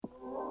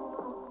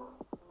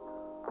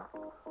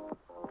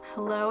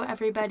Hello,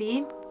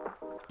 everybody.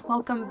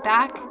 Welcome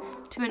back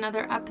to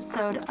another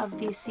episode of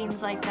the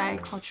Seems Like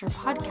Diet Culture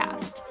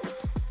podcast.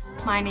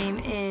 My name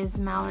is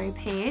Mallory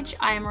Page.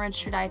 I am a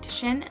registered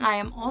dietitian, and I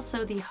am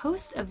also the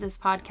host of this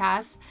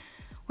podcast,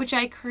 which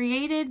I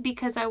created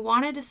because I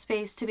wanted a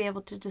space to be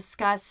able to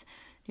discuss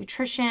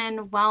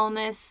nutrition,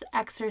 wellness,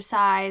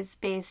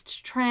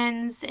 exercise-based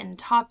trends and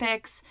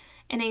topics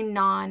in a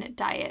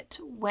non-diet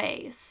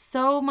way.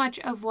 So much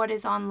of what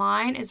is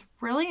online is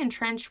really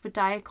entrenched with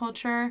diet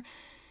culture,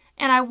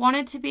 and I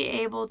wanted to be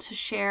able to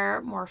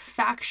share more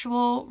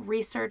factual,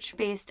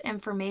 research-based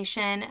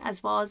information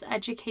as well as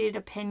educated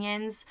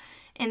opinions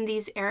in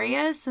these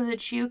areas so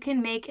that you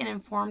can make an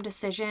informed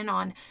decision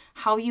on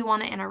how you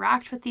want to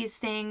interact with these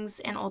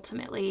things and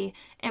ultimately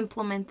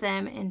implement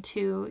them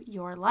into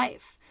your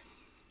life.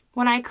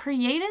 When I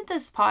created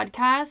this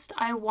podcast,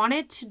 I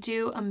wanted to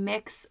do a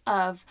mix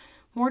of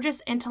more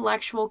just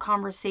intellectual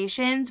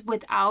conversations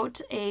without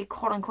a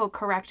quote-unquote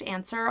correct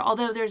answer,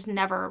 although there's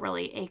never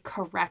really a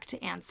correct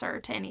answer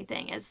to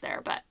anything, is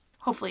there? But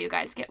hopefully you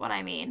guys get what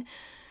I mean.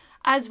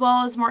 As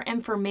well as more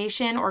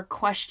information or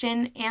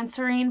question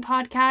answering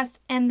podcasts,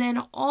 and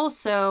then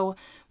also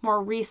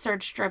more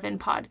research-driven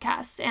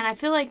podcasts. And I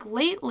feel like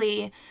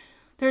lately,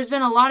 there's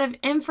been a lot of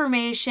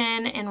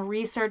information and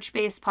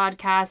research-based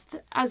podcasts,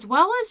 as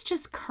well as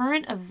just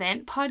current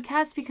event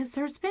podcasts, because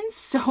there's been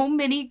so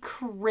many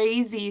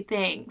crazy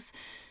things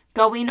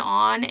going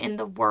on in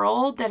the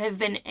world that have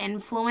been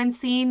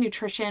influencing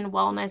nutrition,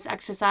 wellness,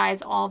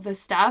 exercise, all of this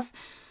stuff,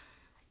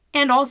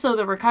 and also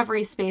the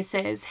recovery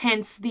spaces,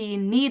 hence the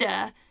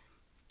NEDA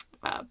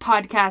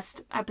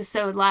podcast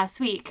episode last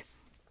week.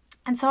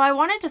 And so I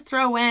wanted to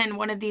throw in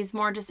one of these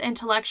more just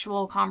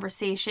intellectual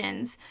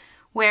conversations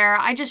where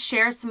I just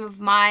share some of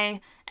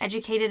my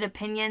educated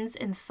opinions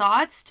and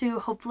thoughts to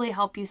hopefully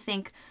help you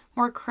think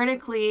more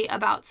critically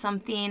about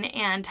something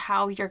and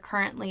how you're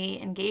currently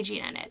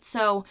engaging in it.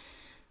 So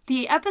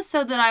the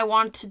episode that I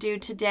want to do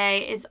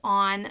today is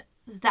on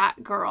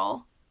that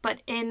girl,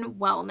 but in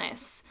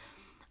wellness.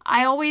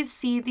 I always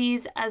see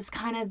these as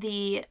kind of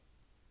the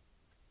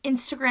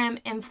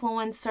Instagram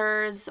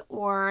influencers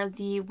or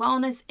the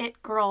wellness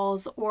it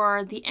girls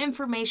or the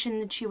information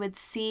that you would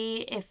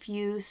see if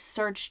you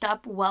searched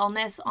up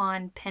wellness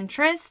on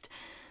Pinterest.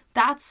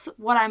 That's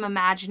what I'm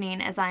imagining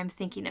as I'm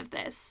thinking of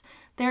this.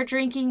 They're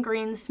drinking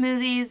green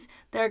smoothies,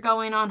 they're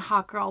going on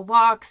hot girl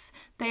walks,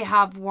 they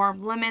have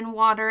warm lemon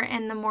water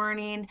in the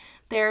morning,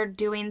 they're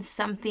doing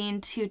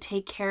something to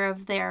take care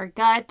of their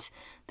gut,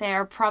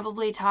 they're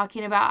probably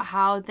talking about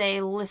how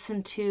they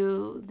listen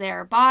to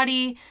their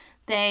body.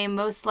 They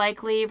most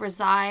likely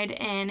reside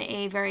in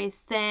a very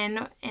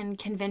thin and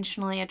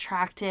conventionally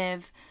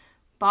attractive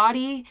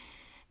body,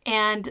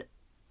 and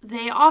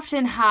they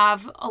often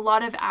have a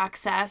lot of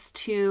access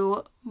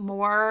to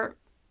more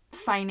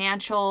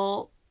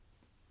financial,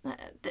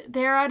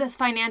 they're at a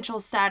financial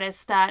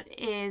status that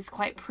is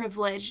quite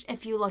privileged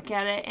if you look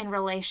at it in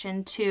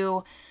relation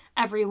to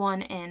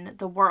everyone in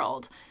the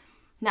world.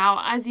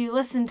 Now, as you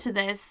listen to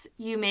this,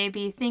 you may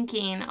be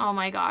thinking, oh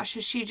my gosh,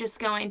 is she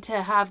just going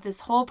to have this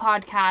whole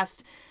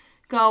podcast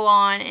go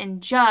on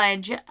and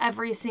judge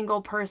every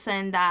single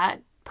person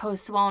that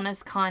posts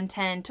wellness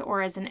content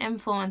or is an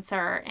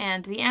influencer?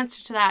 And the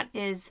answer to that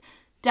is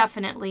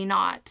definitely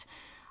not.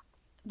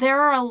 There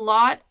are a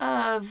lot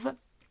of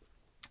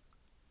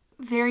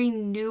very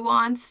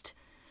nuanced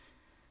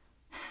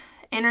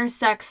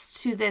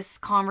intersects to this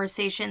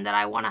conversation that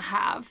I want to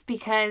have,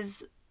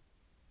 because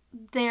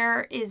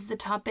there is the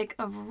topic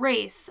of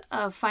race,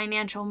 of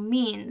financial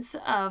means,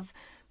 of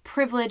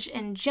privilege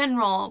in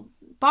general,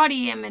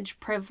 body image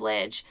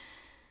privilege.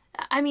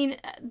 I mean,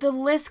 the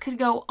list could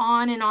go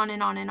on and on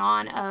and on and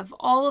on of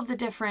all of the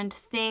different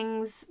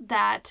things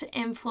that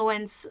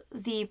influence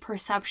the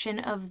perception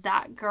of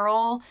that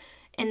girl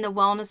in the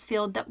wellness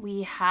field that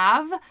we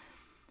have.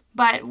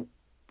 But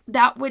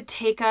that would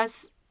take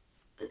us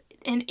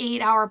an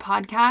 8-hour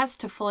podcast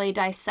to fully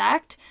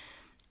dissect.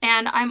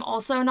 And I'm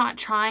also not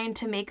trying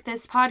to make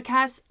this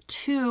podcast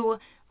to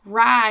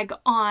rag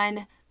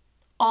on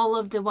all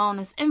of the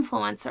wellness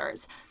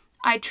influencers.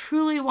 I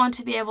truly want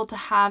to be able to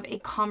have a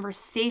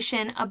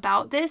conversation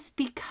about this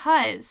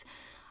because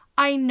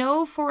I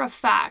know for a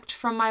fact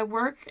from my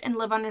work in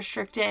Live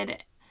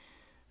Unrestricted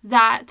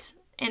that,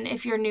 and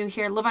if you're new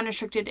here, Live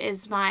Unrestricted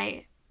is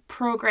my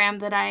program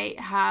that I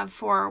have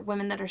for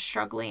women that are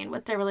struggling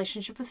with their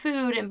relationship with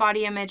food and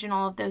body image and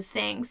all of those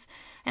things.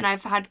 And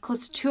I've had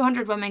close to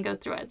 200 women go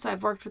through it. So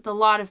I've worked with a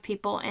lot of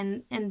people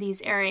in these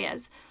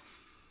areas.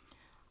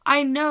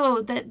 I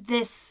know that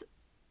this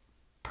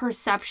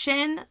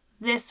perception,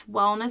 this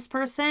wellness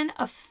person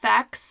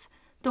affects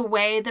the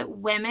way that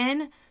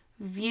women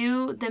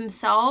view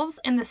themselves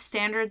and the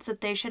standards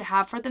that they should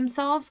have for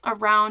themselves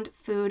around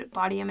food,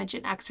 body image,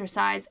 and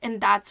exercise.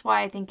 And that's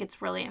why I think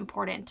it's really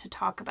important to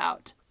talk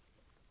about.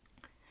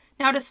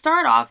 Now, to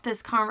start off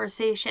this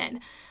conversation,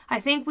 I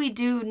think we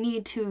do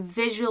need to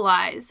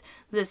visualize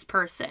this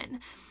person.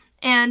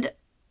 And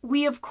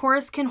we, of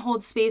course, can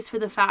hold space for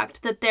the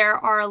fact that there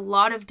are a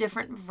lot of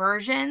different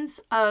versions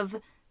of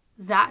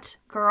that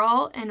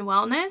girl in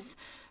wellness,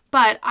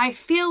 but I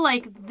feel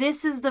like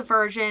this is the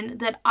version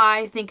that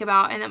I think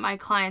about and that my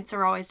clients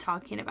are always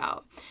talking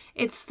about.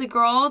 It's the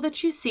girl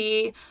that you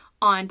see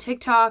on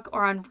TikTok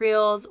or on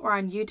Reels or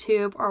on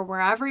YouTube or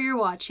wherever you're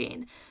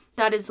watching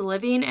that is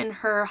living in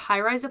her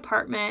high-rise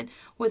apartment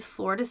with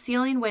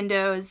floor-to-ceiling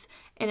windows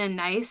in a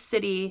nice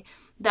city,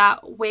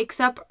 that wakes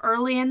up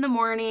early in the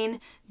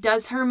morning,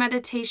 does her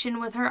meditation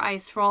with her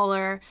ice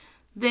roller,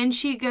 then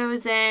she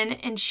goes in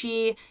and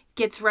she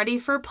gets ready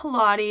for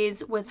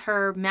Pilates with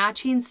her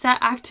matching set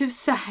active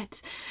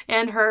set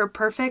and her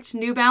perfect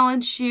New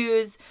Balance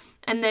shoes,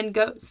 and then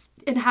goes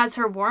and has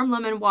her warm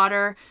lemon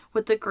water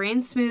with the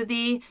green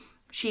smoothie.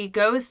 She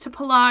goes to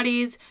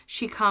Pilates,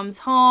 she comes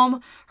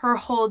home, her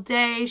whole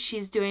day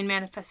she's doing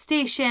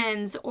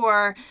manifestations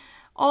or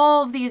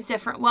all of these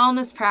different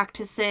wellness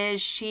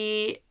practices.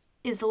 She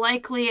is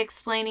likely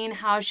explaining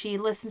how she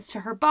listens to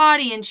her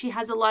body, and she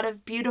has a lot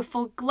of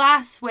beautiful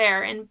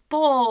glassware and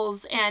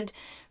bowls and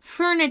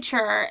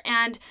furniture,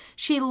 and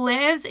she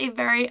lives a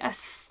very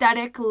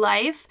aesthetic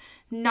life,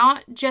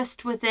 not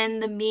just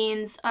within the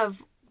means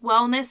of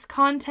wellness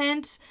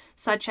content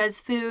such as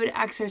food,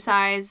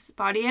 exercise,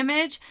 body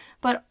image,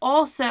 but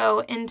also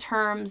in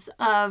terms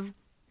of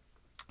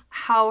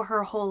how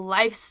her whole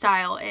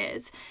lifestyle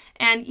is.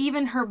 And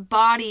even her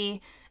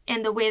body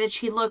and the way that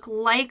she looks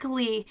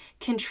likely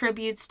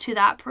contributes to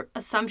that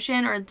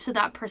assumption or to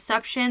that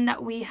perception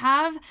that we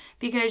have,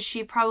 because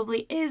she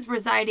probably is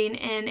residing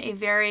in a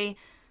very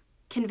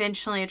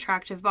conventionally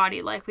attractive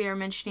body, like we were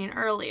mentioning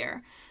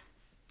earlier.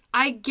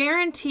 I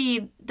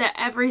guarantee that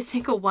every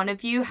single one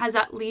of you has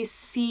at least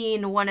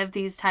seen one of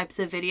these types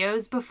of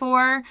videos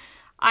before.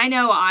 I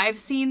know I've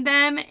seen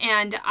them,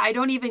 and I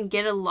don't even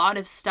get a lot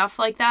of stuff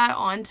like that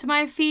onto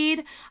my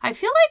feed. I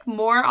feel like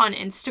more on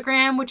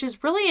Instagram, which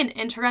is really an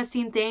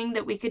interesting thing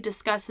that we could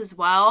discuss as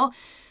well.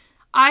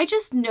 I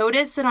just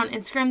noticed that on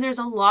Instagram there's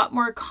a lot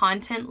more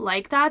content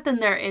like that than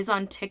there is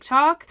on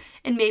TikTok,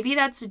 and maybe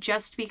that's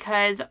just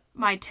because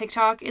my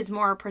TikTok is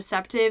more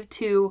perceptive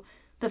to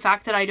the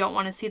fact that I don't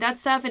want to see that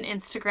stuff and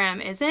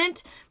Instagram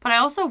isn't. But I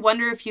also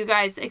wonder if you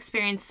guys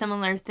experience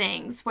similar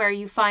things where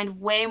you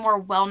find way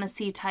more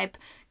wellnessy type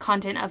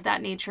content of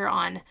that nature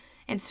on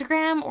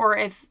Instagram, or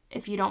if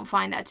you don't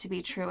find that to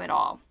be true at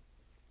all.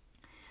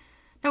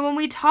 Now, when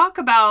we talk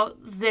about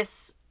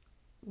this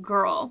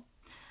girl,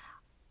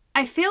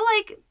 I feel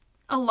like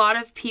a lot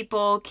of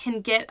people can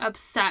get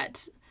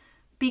upset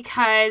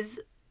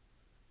because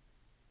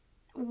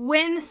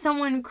when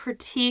someone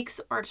critiques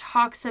or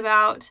talks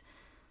about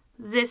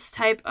this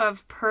type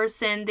of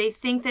person, they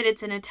think that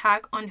it's an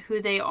attack on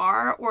who they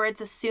are, or it's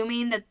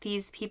assuming that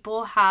these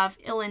people have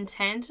ill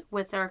intent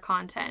with their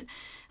content.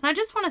 And I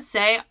just want to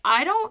say,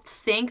 I don't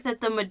think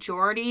that the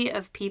majority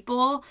of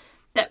people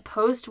that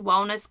post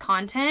wellness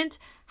content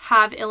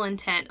have ill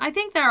intent. I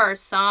think there are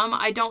some.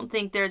 I don't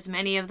think there's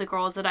many of the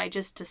girls that I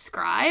just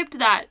described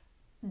that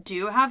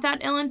do have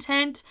that ill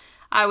intent.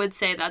 I would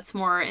say that's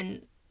more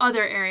in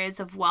other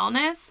areas of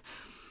wellness.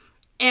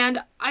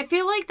 And I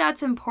feel like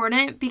that's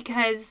important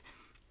because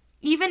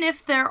even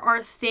if there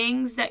are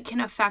things that can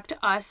affect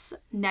us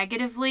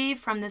negatively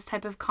from this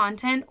type of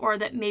content or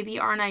that maybe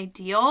aren't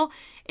ideal,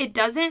 it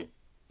doesn't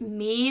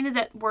mean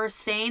that we're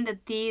saying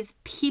that these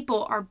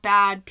people are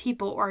bad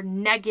people or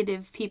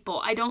negative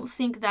people. I don't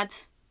think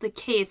that's the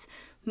case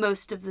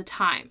most of the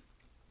time.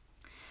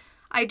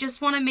 I just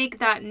want to make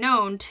that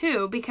known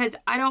too, because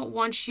I don't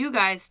want you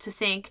guys to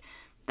think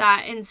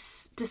that in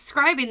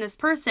describing this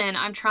person,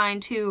 I'm trying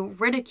to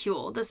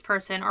ridicule this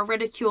person or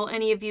ridicule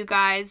any of you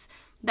guys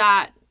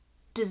that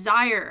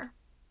desire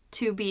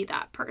to be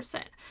that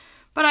person.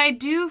 But I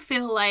do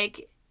feel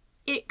like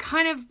it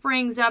kind of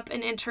brings up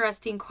an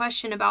interesting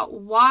question about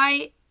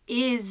why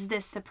is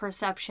this the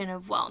perception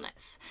of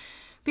wellness?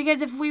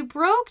 Because if we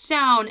broke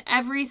down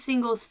every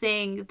single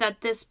thing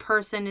that this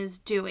person is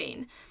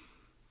doing,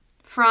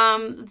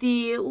 from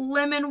the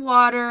lemon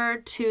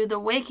water to the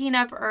waking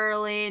up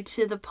early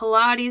to the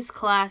Pilates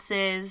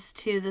classes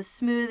to the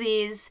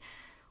smoothies,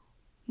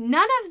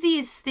 none of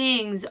these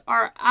things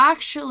are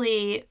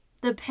actually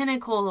the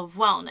pinnacle of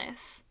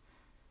wellness.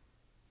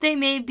 They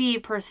may be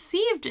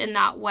perceived in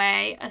that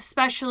way,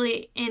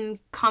 especially in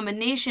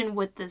combination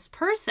with this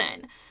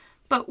person.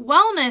 But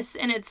wellness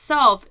in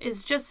itself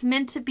is just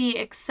meant to be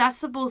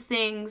accessible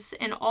things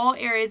in all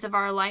areas of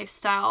our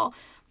lifestyle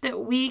that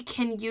we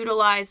can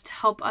utilize to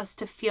help us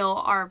to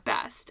feel our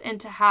best and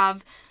to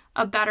have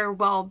a better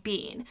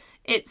well-being.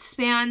 It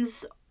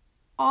spans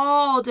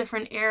all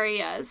different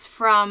areas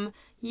from,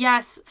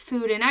 yes,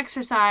 food and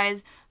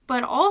exercise,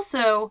 but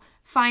also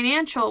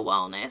financial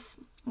wellness,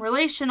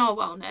 relational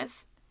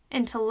wellness,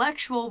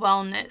 intellectual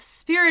wellness,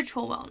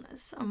 spiritual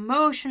wellness,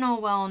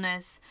 emotional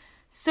wellness,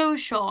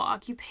 social,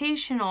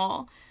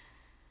 occupational,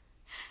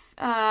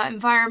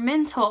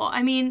 environmental.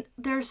 I mean,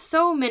 there's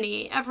so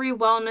many. Every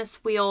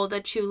wellness wheel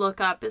that you look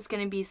up is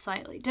going to be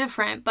slightly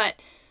different, but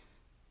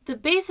the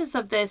basis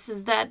of this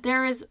is that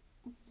there is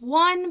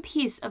one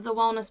piece of the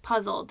wellness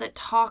puzzle that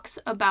talks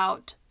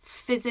about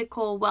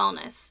physical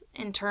wellness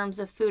in terms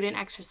of food and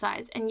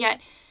exercise, and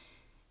yet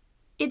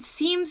it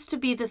seems to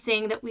be the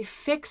thing that we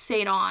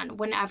fixate on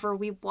whenever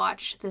we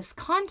watch this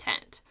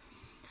content.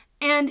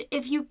 And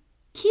if you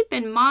keep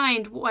in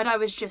mind what I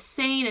was just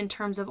saying in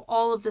terms of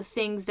all of the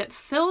things that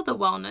fill the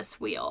wellness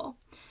wheel,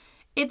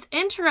 it's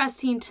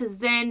interesting to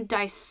then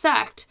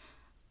dissect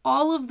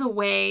all of the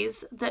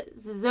ways that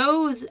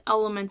those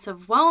elements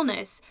of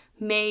wellness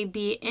may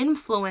be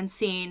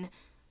influencing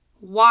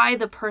why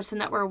the person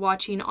that we're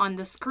watching on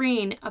the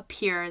screen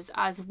appears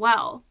as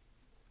well.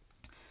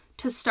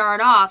 To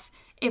start off,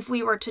 if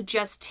we were to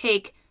just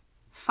take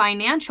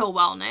financial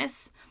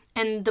wellness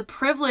and the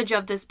privilege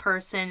of this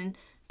person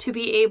to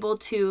be able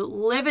to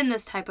live in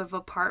this type of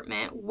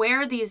apartment,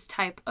 wear these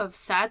type of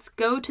sets,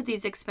 go to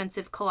these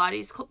expensive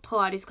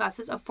Pilates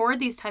classes, afford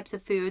these types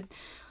of food,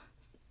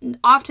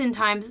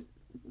 oftentimes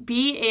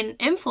be an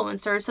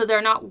influencer, so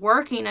they're not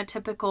working a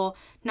typical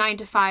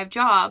 9-to-5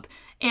 job,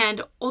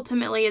 and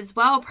ultimately as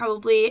well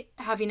probably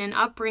having an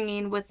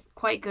upbringing with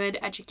quite good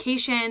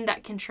education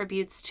that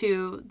contributes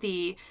to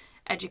the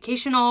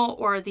educational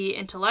or the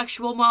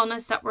intellectual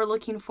wellness that we're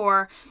looking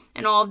for,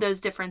 and all of those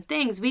different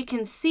things. We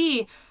can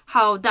see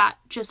how that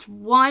just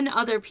one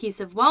other piece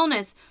of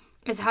wellness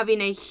is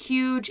having a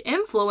huge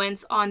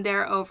influence on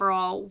their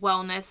overall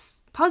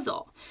wellness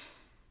puzzle.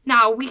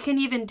 Now, we can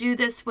even do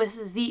this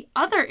with the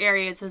other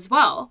areas as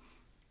well.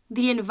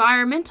 The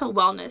environmental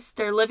wellness.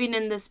 They're living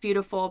in this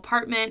beautiful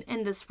apartment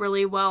in this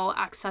really well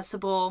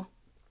accessible,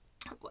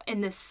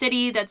 in this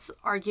city that's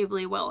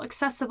arguably well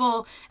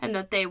accessible and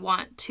that they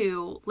want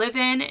to live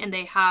in, and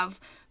they have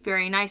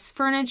very nice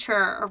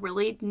furniture, a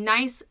really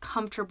nice,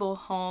 comfortable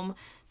home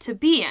to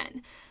be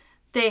in.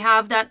 They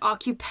have that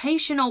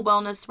occupational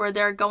wellness where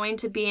they're going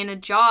to be in a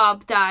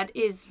job that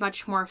is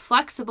much more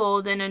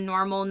flexible than a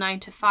normal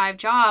 9-to-5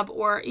 job,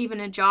 or even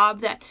a job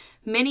that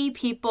many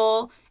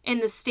people in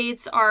the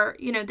States are,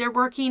 they're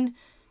working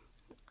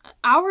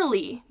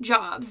hourly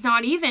jobs,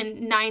 not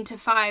even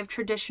 9-to-5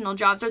 traditional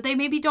jobs, or they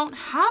maybe don't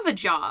have a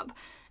job.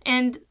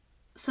 And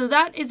so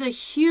that is a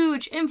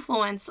huge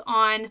influence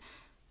on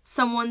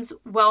someone's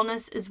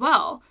wellness as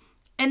well.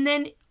 And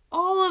then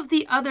all of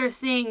the other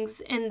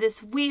things in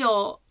this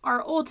wheel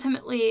are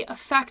ultimately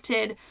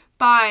affected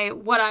by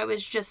what I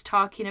was just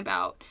talking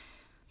about.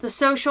 The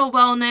social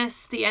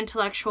wellness, the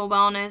intellectual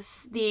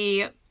wellness,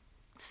 the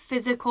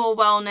physical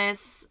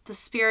wellness, the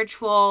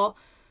spiritual,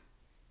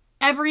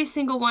 every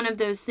single one of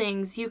those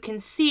things. You can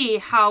see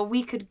how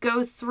we could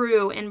go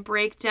through and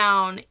break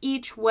down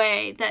each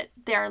way that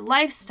their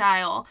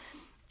lifestyle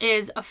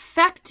is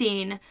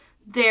affecting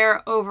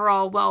their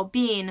overall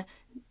well-being.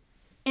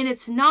 And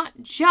it's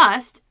not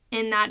just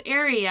in that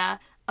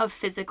area of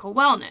physical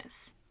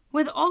wellness.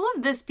 With all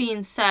of this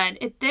being said,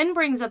 it then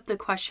brings up the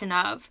question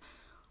of,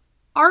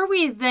 are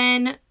we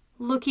then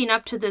looking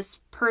up to this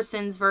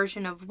person's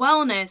version of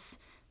wellness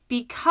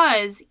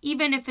because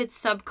even if it's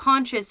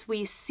subconscious,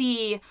 we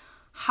see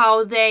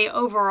how they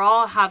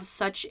overall have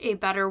such a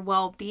better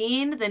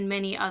well-being than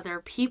many other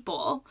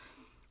people?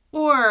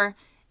 Or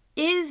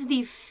is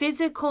the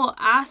physical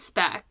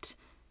aspect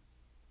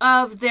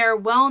of their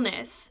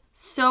wellness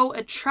so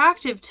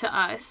attractive to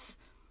us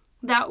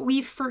that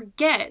we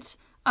forget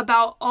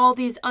about all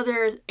these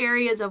other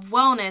areas of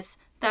wellness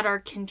that are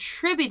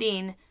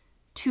contributing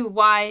to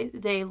why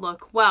they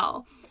look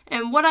well?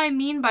 And what I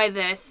mean by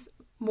this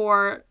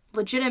more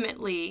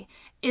legitimately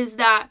is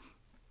that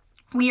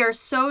we are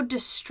so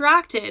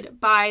distracted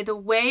by the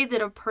way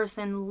that a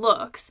person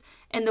looks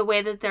and the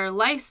way that their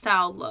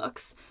lifestyle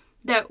looks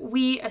that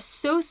we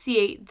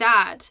associate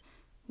that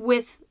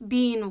with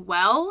being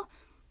well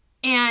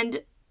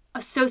and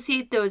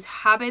associate those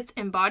habits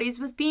and bodies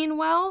with being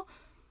well,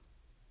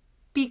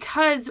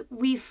 because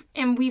we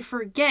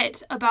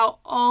forget about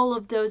all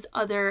of those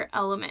other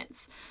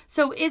elements.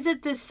 So is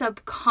it the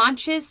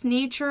subconscious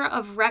nature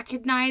of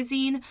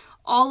recognizing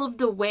all of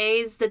the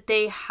ways that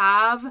they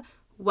have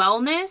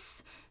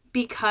wellness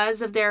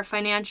because of their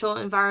financial,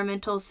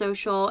 environmental,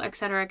 social,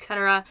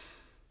 etc.,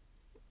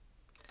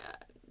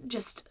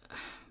 just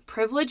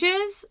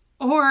privileges?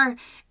 Or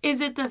is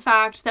it the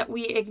fact that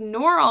we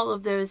ignore all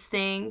of those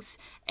things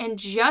and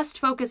just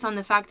focus on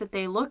the fact that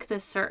they look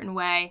this certain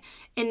way,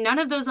 and none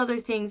of those other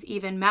things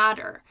even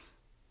matter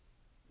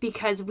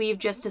because we've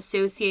just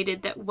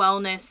associated that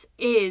wellness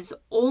is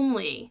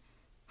only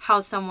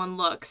how someone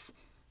looks,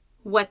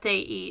 what they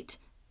eat,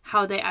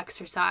 how they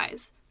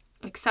exercise,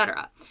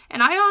 etc.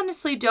 And I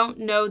honestly don't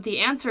know the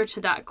answer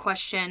to that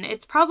question.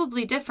 It's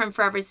probably different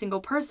for every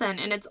single person,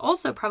 and it's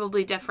also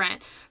probably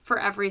different for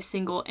every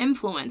single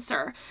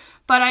influencer.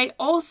 But I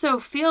also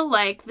feel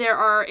like there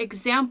are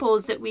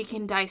examples that we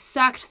can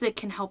dissect that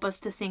can help us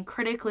to think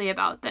critically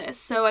about this.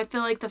 So I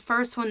feel like the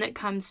first one that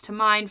comes to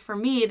mind for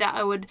me that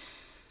I would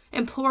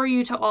implore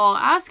you to all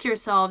ask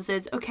yourselves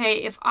is, okay,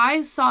 if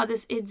I saw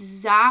this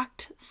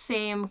exact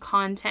same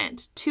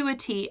content to a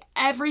T,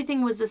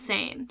 everything was the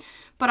same,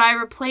 but I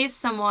replaced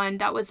someone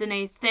that was in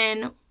a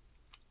thin,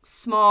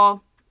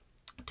 small,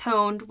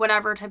 toned,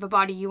 whatever type of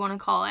body you want to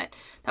call it,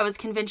 that was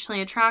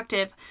conventionally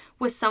attractive,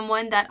 with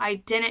someone that I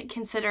didn't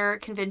consider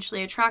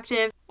conventionally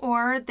attractive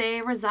or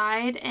they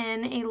reside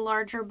in a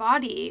larger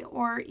body,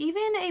 or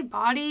even a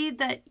body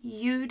that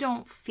you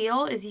don't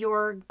feel is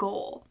your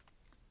goal.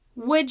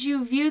 Would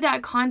you view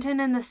that content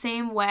in the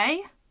same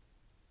way?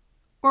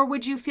 Or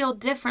would you feel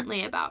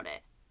differently about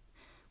it?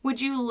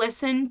 Would you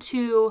listen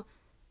to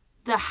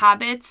the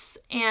habits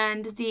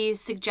and the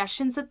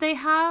suggestions that they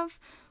have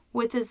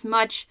with as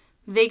much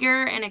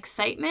vigor and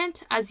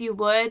excitement as you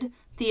would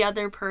the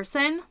other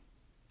person?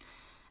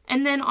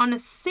 And then on the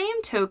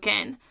same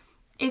token,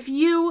 if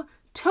you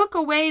took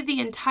away the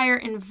entire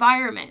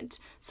environment,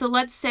 so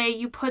let's say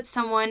you put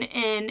someone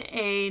in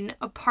an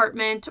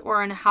apartment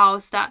or in a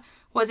house that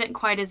wasn't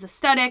quite as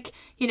aesthetic,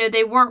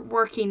 they weren't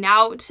working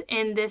out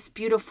in this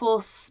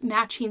beautiful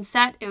matching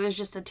set, it was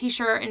just a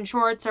t-shirt and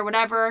shorts or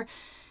whatever,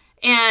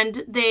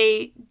 and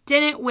they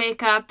didn't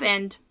wake up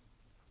and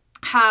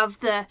have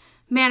the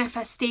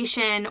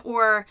manifestation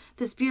or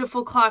this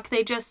beautiful clock.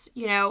 They just,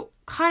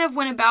 kind of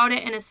went about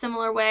it in a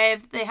similar way.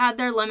 They had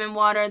their lemon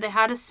water, they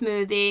had a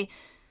smoothie,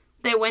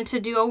 they went to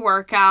do a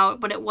workout,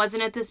 but it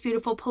wasn't at this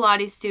beautiful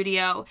Pilates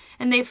studio,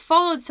 and they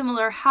followed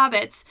similar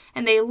habits,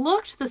 and they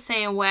looked the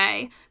same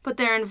way, but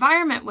their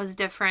environment was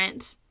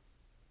different.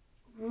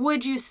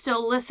 Would you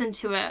still listen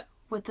to it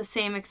with the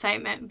same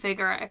excitement,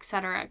 vigor,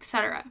 etc.,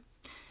 etc.?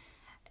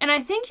 And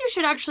I think you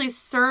should actually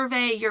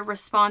survey your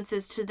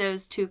responses to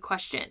those two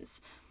questions.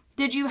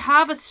 Did you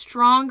have a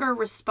stronger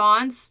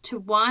response to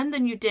one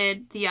than you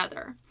did the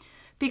other?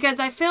 Because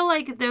I feel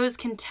like those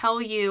can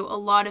tell you a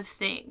lot of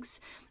things.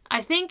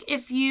 I think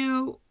if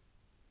you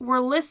were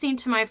listening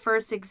to my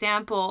first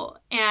example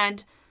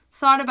and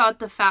thought about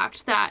the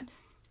fact that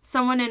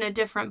someone in a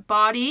different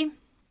body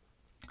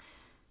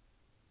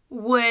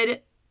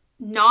would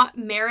not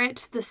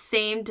merit the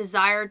same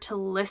desire to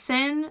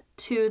listen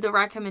to the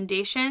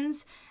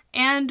recommendations,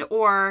 and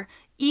or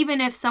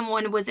even if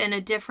someone was in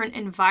a different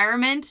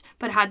environment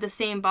but had the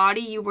same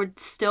body, you would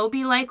still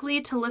be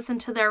likely to listen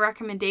to their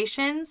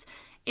recommendations,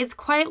 it's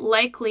quite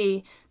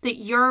likely that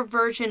your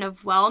version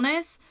of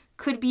wellness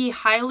could be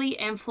highly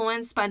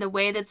influenced by the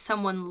way that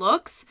someone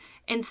looks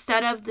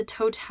instead of the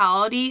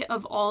totality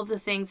of all the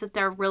things that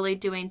they're really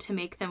doing to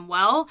make them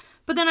well.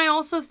 But then I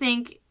also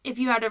think if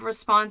you had a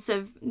response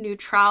of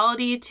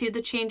neutrality to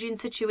the changing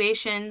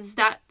situations,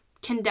 that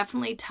can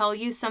definitely tell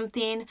you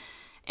something.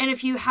 And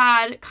if you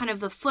had kind of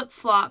the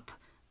flip-flop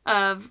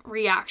of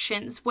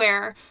reactions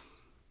where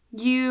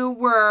you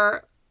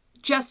were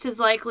just as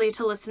likely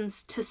to listen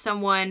to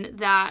someone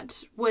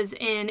that was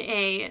in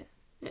a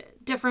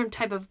different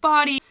type of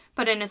body,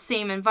 but in a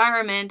same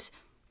environment,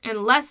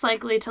 and less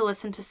likely to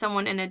listen to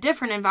someone in a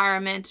different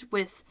environment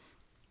with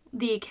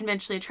the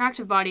conventionally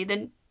attractive body,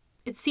 then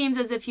it seems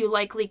as if you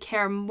likely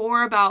care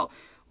more about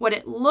what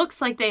it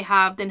looks like they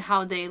have than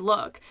how they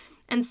look.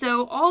 And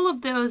so all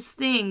of those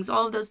things,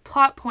 all of those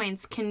plot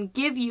points can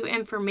give you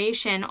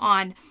information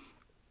on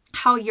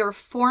how you're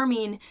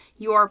forming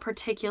your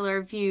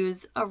particular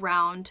views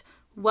around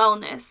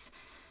wellness.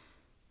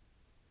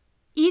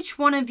 Each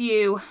one of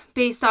you,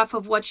 based off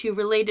of what you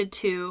related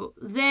to,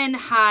 then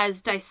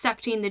has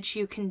dissecting that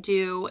you can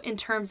do in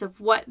terms of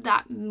what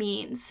that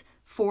means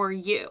for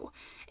you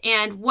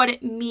and what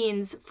it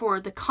means for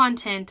the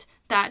content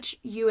that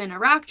you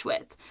interact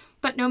with.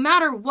 But no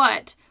matter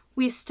what,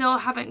 we still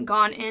haven't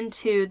gone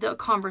into the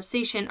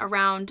conversation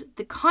around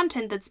the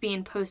content that's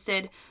being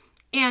posted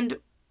and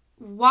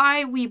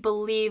why we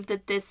believe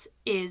that this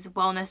is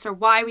wellness, or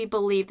why we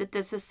believe that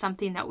this is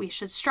something that we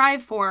should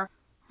strive for,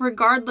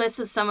 regardless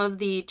of some of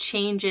the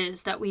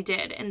changes that we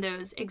did in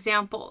those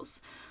examples.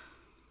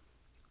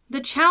 The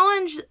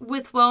challenge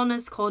with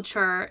wellness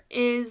culture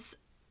is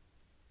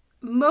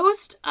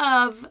most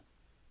of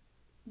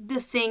the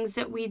things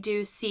that we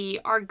do see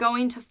are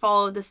going to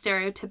follow the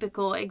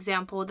stereotypical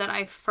example that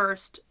I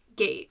first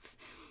gave.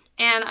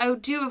 And I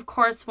do, of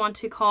course, want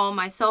to call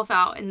myself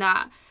out in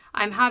that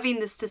I'm having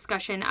this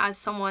discussion as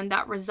someone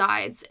that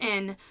resides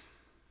in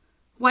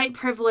white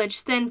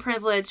privilege, thin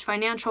privilege,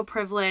 financial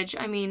privilege.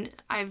 I mean,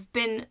 I've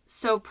been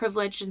so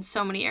privileged in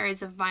so many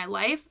areas of my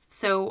life,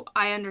 so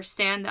I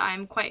understand that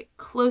I'm quite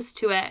close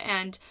to it.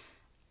 And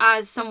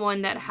as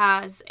someone that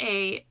has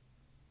a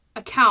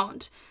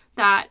account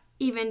that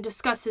even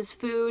discusses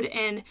food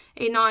in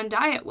a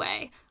non-diet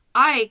way,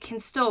 I can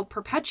still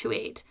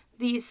perpetuate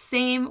these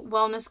same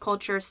wellness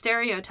culture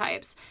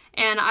stereotypes.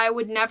 And I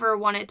would never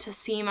want it to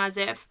seem as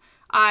if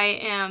I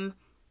am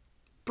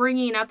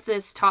bringing up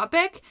this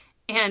topic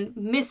and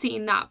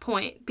missing that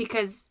point,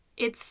 because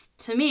it's,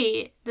 to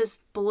me, this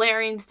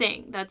blaring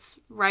thing that's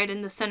right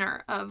in the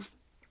center of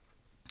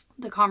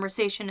the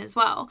conversation as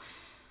well.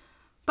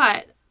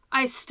 But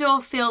I still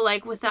feel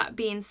like, with that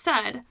being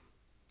said,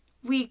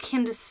 we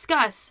can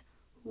discuss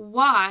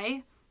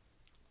why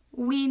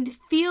we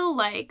feel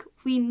like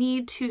we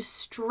need to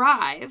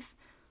strive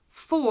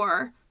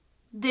for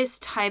this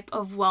type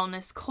of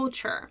wellness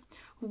culture.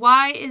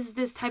 Why is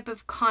this type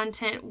of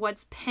content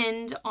what's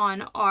pinned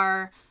on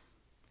our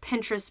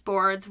Pinterest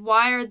boards?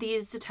 Why are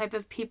these the type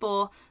of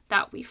people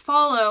that we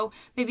follow?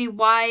 Maybe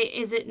why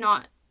is it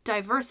not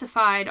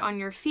diversified on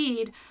your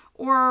feed?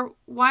 Or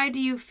why do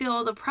you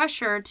feel the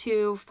pressure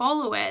to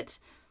follow it,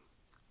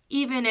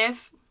 even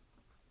if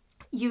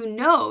you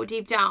know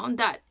deep down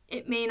that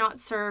it may not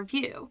serve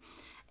you?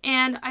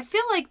 And I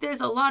feel like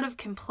there's a lot of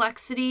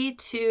complexity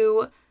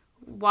to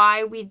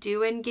why we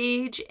do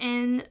engage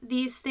in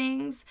these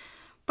things.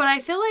 But I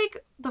feel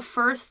like the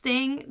first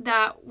thing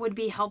that would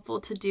be helpful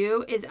to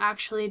do is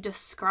actually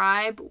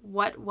describe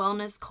what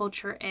wellness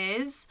culture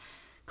is.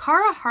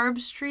 Cara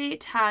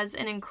Harbstreet has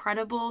an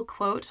incredible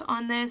quote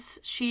on this.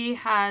 She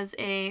has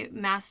a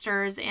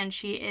master's and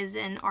she is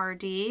an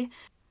RD.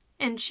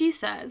 And she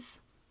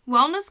says,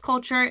 "Wellness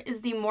culture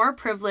is the more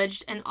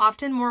privileged and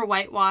often more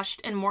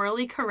whitewashed and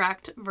morally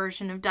correct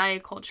version of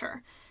diet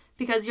culture,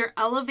 because you're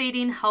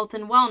elevating health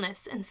and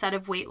wellness instead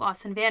of weight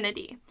loss and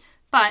vanity.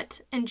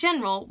 But, in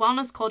general,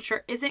 wellness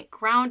culture isn't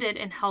grounded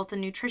in health and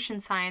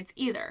nutrition science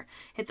either.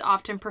 It's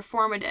often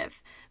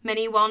performative.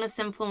 Many wellness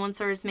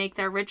influencers make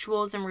their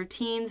rituals and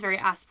routines very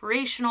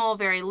aspirational,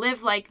 very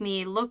live like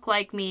me, look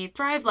like me,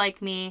 thrive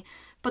like me.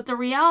 But the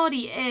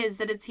reality is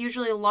that it's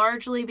usually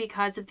largely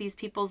because of these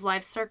people's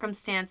life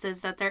circumstances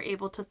that they're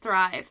able to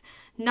thrive,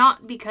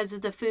 not because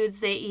of the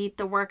foods they eat,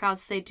 the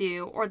workouts they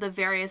do, or the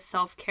various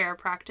self-care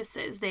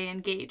practices they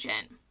engage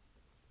in."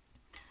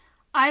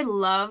 I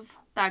love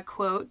that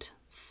quote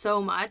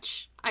so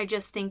much. I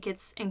just think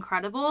it's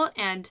incredible,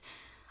 and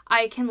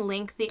I can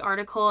link the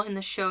article in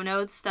the show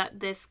notes that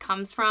this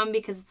comes from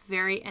because it's a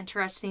very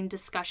interesting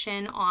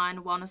discussion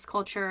on wellness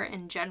culture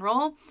in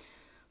general.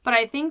 But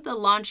I think the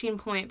launching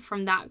point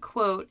from that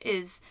quote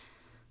is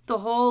the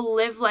whole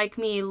live like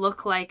me,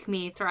 look like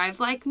me, thrive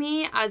like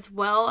me, as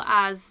well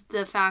as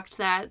the fact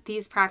that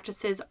these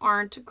practices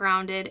aren't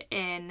grounded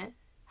in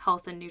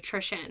health and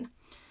nutrition.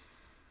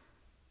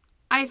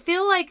 I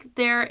feel like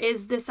there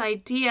is this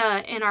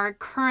idea in our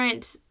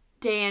current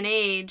day and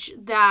age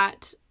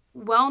that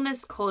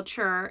wellness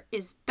culture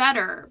is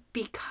better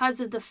because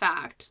of the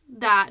fact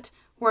that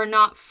we're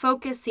not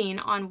focusing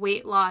on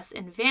weight loss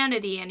and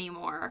vanity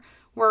anymore.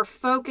 We're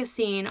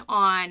focusing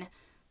on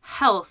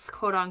health,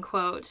 quote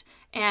unquote,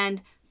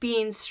 and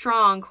being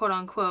strong, quote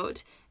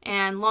unquote,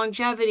 and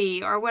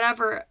longevity or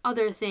whatever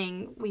other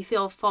thing we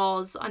feel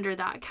falls under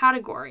that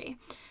category.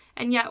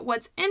 And yet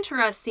what's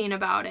interesting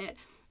about it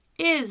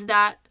is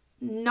that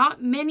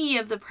not many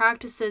of the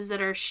practices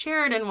that are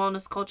shared in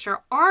wellness culture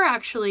are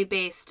actually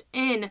based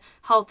in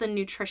health and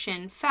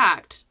nutrition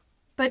fact.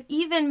 But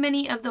even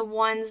many of the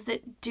ones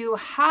that do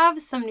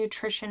have some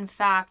nutrition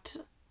fact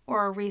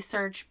or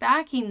research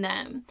backing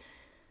them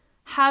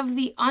have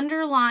the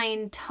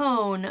underlying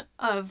tone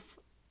of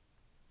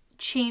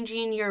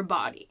changing your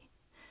body.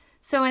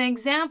 So an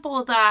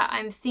example that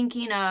I'm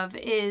thinking of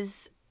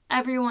is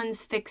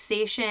everyone's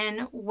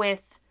fixation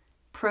with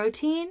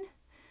protein.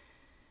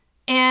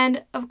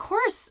 And of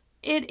course,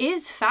 it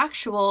is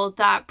factual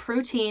that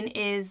protein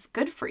is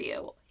good for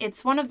you.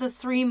 It's one of the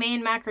 3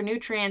 main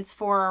macronutrients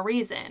for a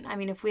reason. I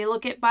mean, if we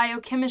look at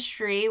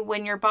biochemistry,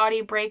 when your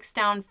body breaks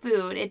down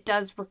food, it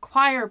does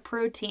require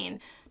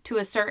protein to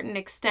a certain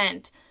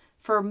extent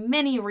for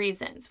many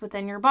reasons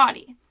within your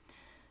body.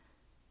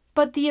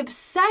 But the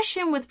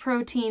obsession with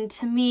protein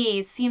to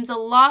me seems a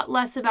lot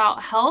less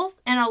about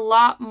health and a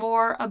lot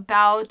more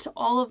about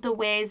all of the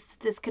ways that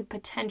this could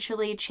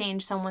potentially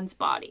change someone's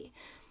body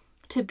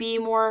to be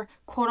more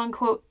quote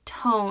unquote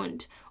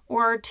toned,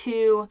 or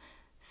to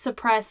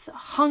suppress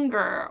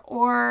hunger,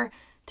 or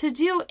to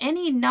do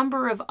any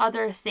number of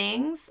other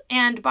things.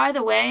 And by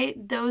the way,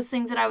 those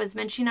things that I was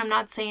mentioning, I'm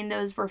not saying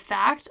those were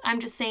fact. I'm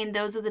just saying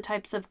those are the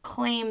types of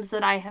claims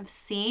that I have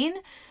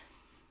seen.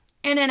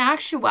 And in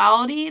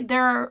actuality,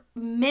 there are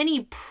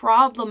many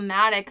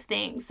problematic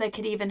things that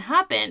could even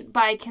happen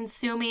by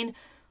consuming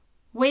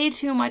way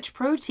too much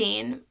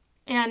protein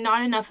and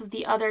not enough of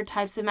the other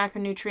types of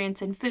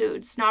macronutrients in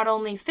foods, not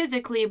only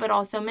physically, but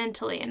also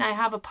mentally. And I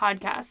have a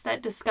podcast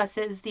that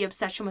discusses the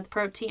obsession with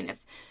protein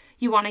if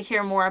you want to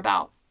hear more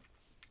about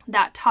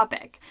that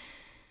topic.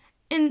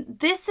 And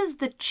this is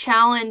the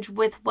challenge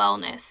with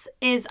wellness,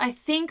 is I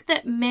think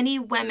that many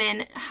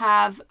women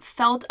have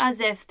felt as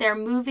if they're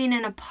moving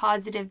in a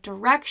positive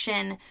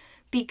direction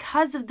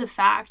because of the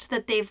fact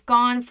that they've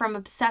gone from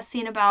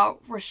obsessing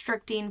about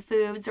restricting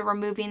foods or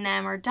removing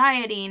them or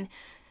dieting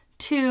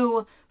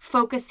to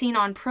focusing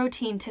on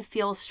protein to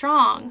feel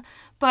strong.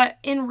 But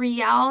in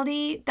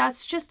reality,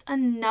 that's just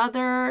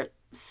another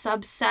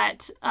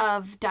subset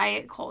of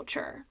diet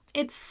culture.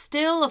 It's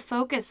still a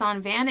focus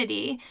on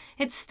vanity.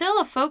 It's still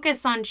a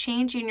focus on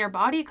changing your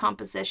body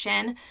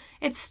composition.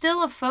 It's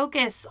still a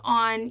focus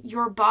on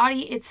your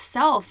body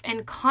itself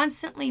and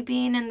constantly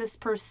being in this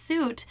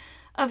pursuit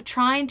of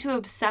trying to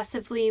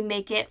obsessively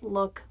make it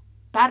look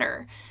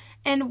better.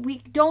 And we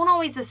don't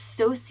always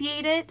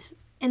associate it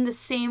in the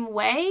same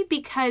way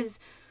because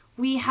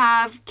we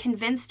have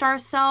convinced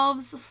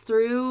ourselves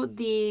through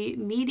the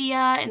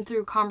media and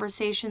through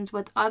conversations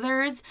with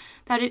others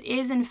that it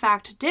is in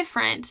fact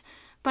different.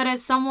 But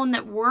as someone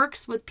that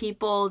works with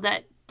people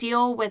that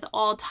deal with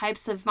all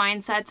types of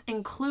mindsets,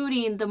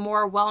 including the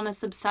more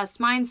wellness-obsessed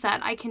mindset,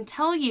 I can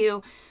tell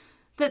you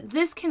that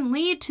this can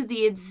lead to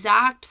the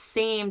exact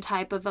same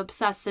type of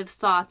obsessive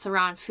thoughts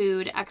around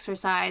food,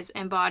 exercise,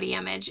 and body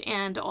image,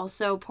 and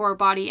also poor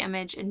body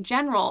image in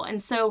general.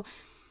 And so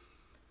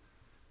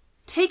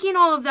taking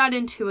all of that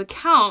into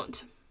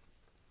account,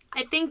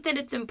 I think that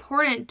it's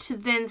important to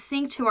then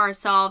think to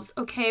ourselves,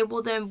 okay,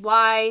 well then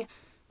why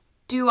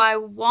do I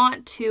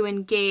want to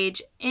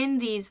engage in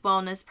these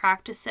wellness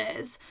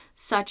practices,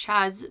 such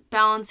as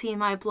balancing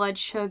my blood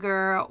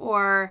sugar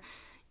or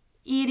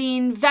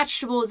eating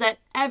vegetables at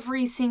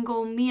every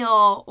single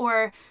meal,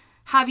 or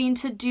having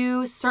to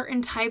do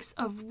certain types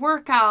of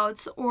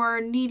workouts,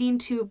 or needing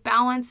to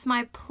balance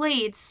my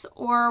plates,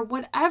 or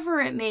whatever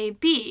it may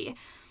be.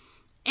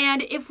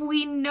 And if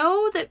we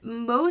know that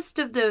most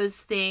of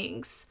those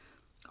things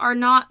are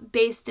not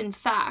based in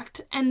fact,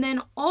 and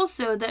then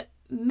also that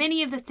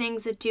many of the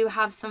things that do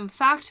have some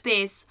fact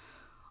base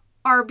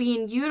are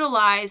being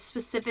utilized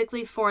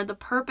specifically for the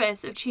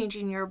purpose of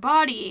changing your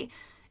body,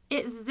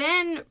 it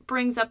then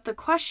brings up the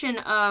question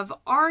of,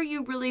 are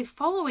you really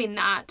following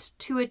that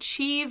to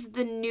achieve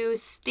the new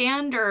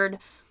standard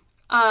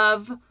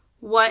of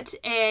what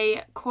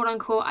a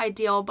quote-unquote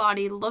ideal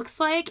body looks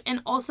like,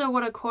 and also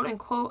what a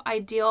quote-unquote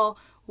ideal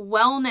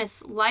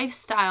wellness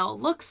lifestyle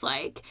looks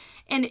like?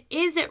 And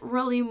is it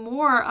really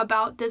more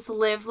about this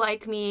live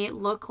like me,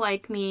 look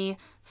like me,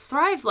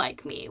 thrive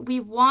like me?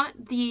 We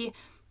want the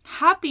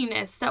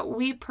happiness that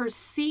we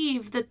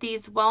perceive that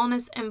these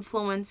wellness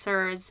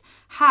influencers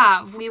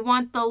have. We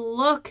want the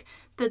look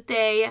that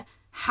they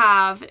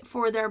have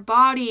for their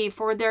body,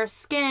 for their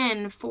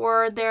skin,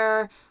 for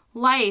their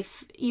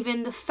life,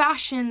 even the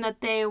fashion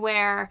that they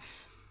wear.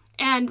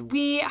 And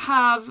we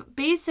have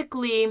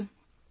basically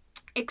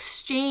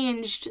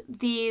exchanged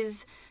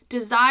these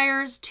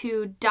desires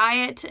to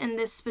diet in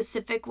this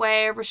specific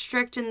way,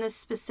 restrict in this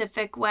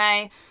specific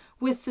way,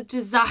 with the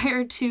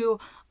desire to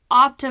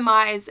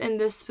optimize in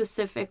this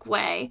specific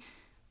way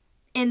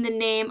in the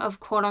name of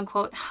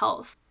quote-unquote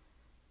health.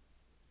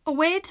 A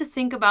way to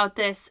think about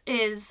this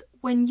is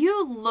when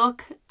you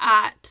look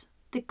at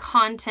the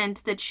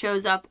content that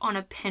shows up on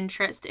a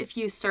Pinterest if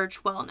you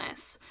search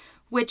wellness,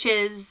 which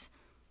is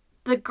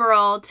the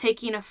girl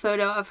taking a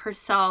photo of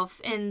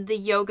herself in the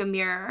yoga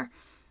mirror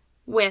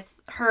with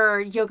her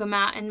yoga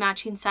mat and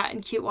matching set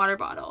and cute water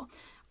bottle,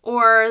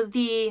 or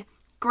the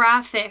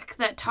graphic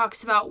that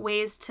talks about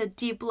ways to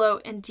deep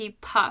bloat and deep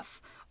puff,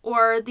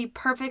 or the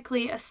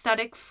perfectly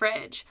aesthetic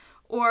fridge,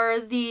 or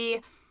the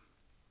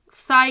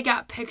thigh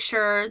gap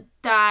picture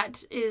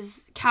that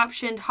is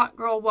captioned hot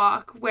girl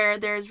walk, where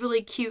there's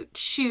really cute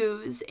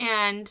shoes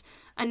and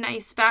a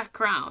nice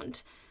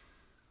background.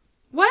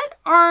 What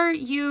are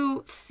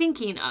you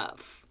thinking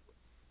of?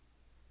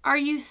 Are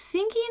you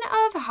thinking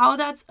of how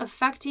that's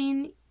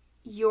affecting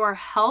your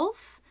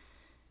health?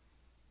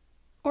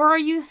 Or are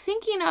you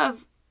thinking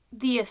of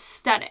the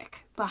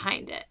aesthetic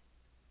behind it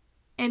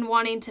and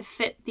wanting to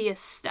fit the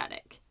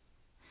aesthetic?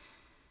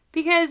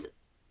 Because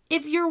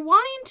if you're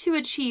wanting to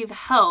achieve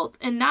health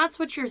and that's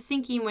what you're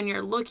thinking when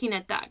you're looking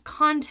at that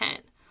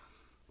content,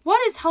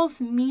 what does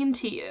health mean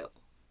to you?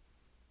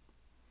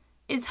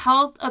 Is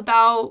health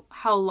about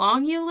how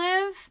long you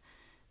live?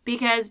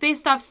 Because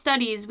based off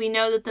studies, we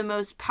know that the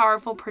most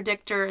powerful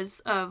predictors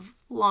of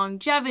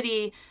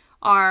longevity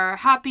are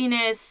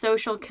happiness,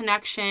 social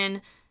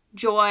connection,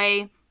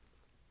 joy,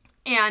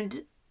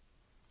 and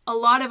a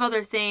lot of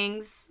other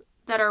things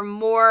that are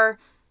more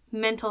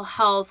mental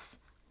health,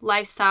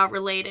 lifestyle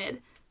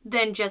related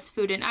than just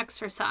food and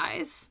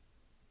exercise.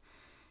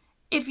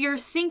 If you're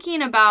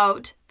thinking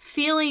about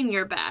feeling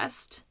your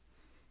best,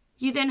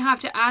 you then have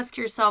to ask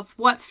yourself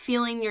what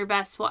feeling your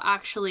best will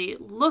actually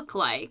look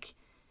like.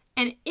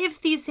 And if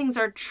these things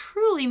are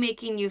truly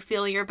making you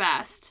feel your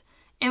best,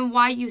 and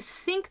why you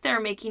think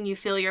they're making you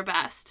feel your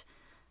best,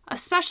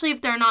 especially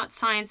if they're not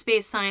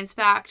science-based,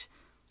 science-backed,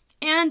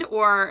 and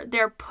or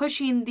they're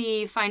pushing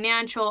the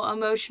financial,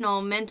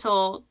 emotional,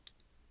 mental,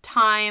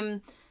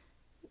 time-bound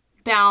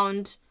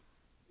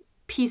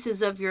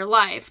pieces of your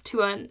life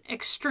to an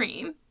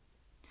extreme.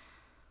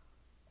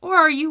 Or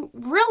are you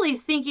really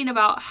thinking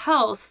about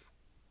health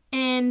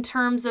in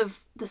terms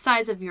of the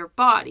size of your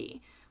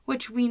body,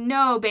 which we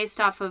know based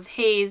off of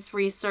Hayes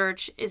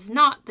research is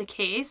not the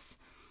case.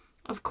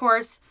 Of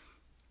course,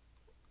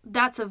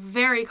 that's a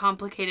very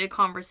complicated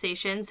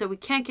conversation, so we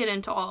can't get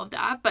into all of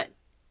that. But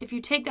if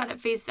you take that at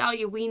face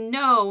value, we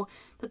know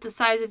that the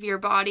size of your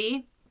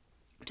body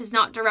does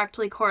not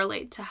directly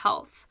correlate to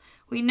health.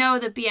 We know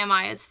that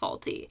BMI is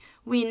faulty.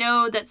 We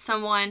know that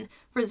someone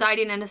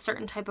residing in a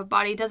certain type of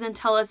body doesn't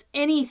tell us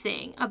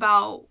anything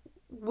about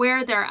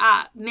where they're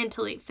at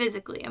mentally,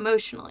 physically,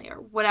 emotionally, or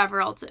whatever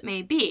else it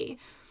may be.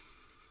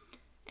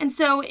 And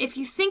so if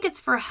you think it's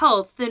for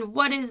health, then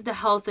what is the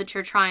health that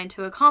you're trying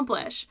to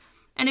accomplish?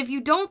 And if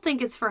you don't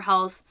think it's for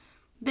health,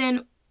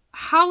 then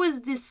how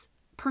is this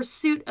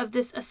pursuit of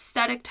this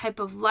aesthetic type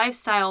of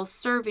lifestyle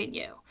serving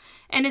you?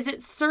 And is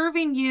it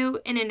serving you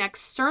in an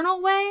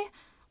external way,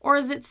 or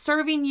is it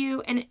serving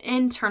you in an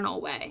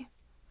internal way?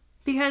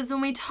 Because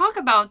when we talk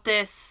about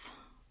this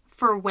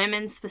for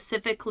women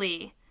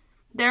specifically,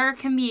 there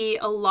can be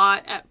a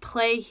lot at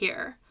play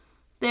here.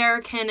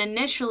 There can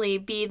initially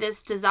be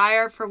this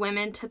desire for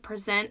women to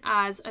present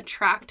as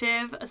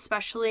attractive,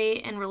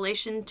 especially in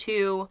relation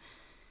to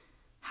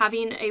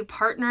having a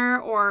partner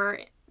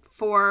or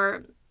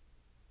for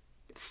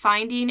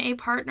finding a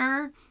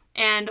partner.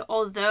 And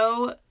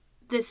although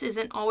this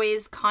isn't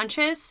always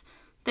conscious,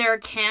 there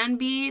can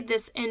be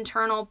this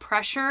internal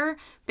pressure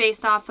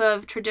based off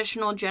of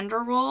traditional gender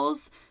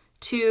roles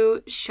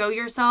to show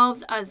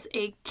yourselves as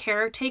a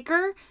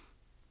caretaker.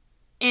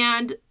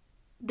 And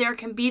there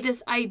can be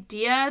this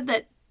idea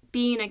that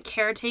being a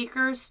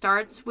caretaker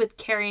starts with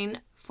caring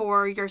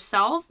for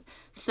yourself.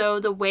 So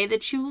the way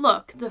that you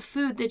look, the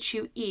food that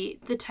you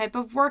eat, the type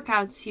of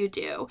workouts you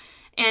do.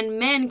 And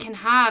men can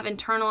have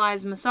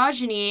internalized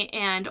misogyny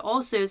and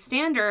also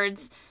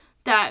standards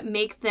that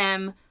make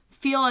them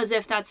feel as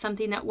if that's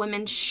something that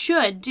women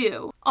should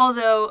do.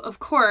 Although, of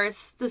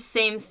course, the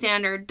same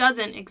standard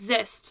doesn't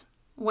exist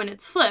when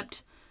it's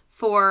flipped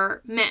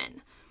for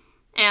men.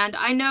 And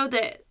I know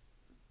that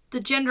the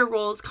gender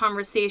roles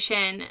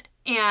conversation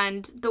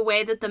and the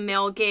way that the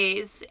male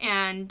gaze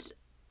and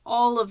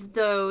all of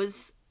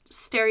those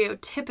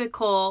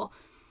stereotypical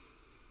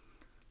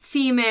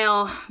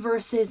female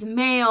versus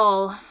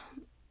male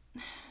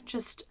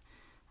just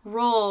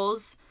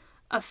roles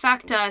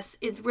affect us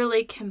is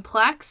really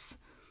complex,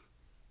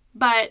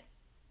 but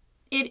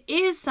it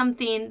is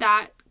something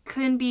that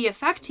can be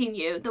affecting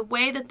you. The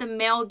way that the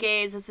male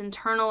gaze is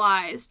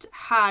internalized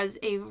has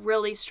a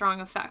really strong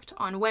effect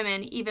on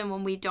women, even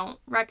when we don't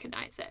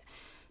recognize it.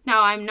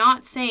 Now, I'm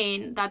not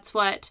saying that's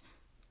what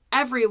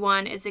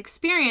everyone is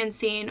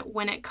experiencing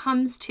when it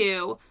comes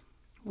to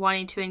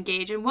wanting to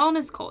engage in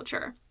wellness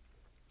culture.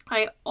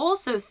 I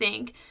also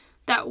think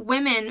that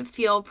women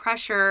feel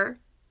pressure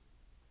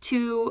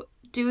to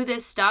do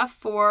this stuff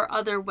for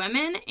other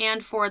women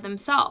and for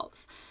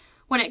themselves.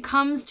 When it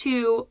comes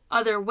to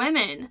other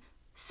women,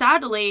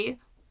 sadly,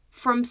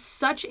 from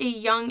such a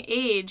young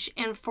age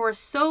and for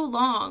so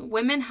long,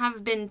 women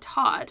have been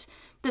taught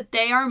that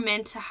they are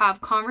meant to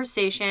have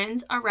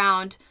conversations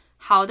around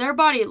how their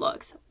body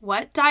looks,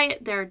 what diet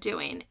they're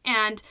doing.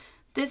 And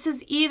this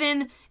is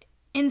even,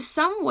 in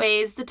some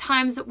ways, the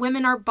times that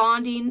women are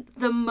bonding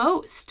the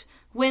most,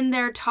 when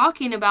they're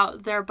talking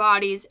about their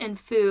bodies and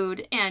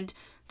food and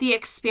the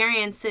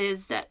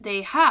experiences that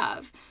they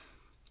have.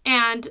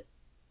 And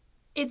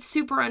it's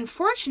super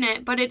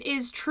unfortunate, but it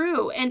is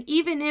true. And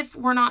even if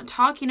we're not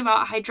talking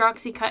about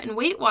Hydroxycut and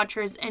Weight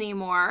Watchers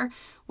anymore,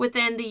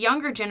 within the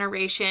younger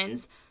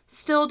generations,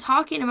 still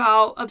talking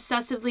about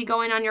obsessively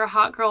going on your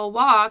hot girl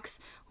walks,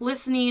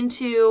 listening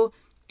to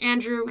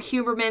Andrew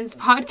Huberman's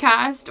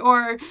podcast,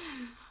 or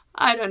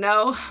I don't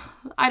know,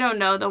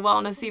 the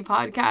wellnessy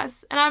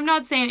podcasts. And I'm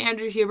not saying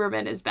Andrew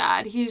Huberman is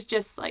bad. He's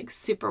just like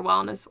super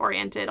wellness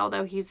oriented,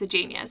 although he's a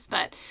genius.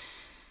 But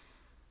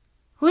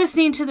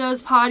listening to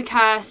those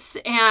podcasts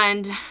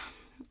and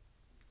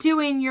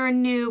doing your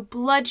new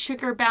blood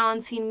sugar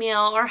balancing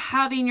meal or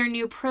having your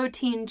new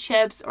protein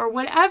chips or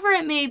whatever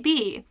it may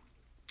be,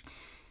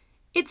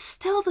 it's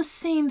still the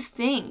same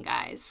thing,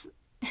 guys.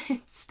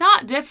 It's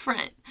not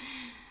different.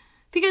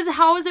 Because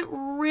how is it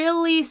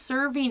really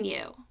serving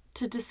you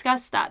to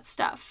discuss that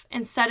stuff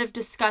instead of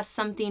discuss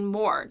something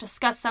more,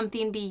 discuss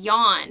something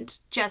beyond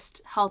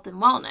just health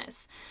and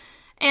wellness?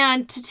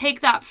 And to take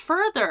that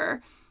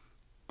further,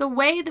 the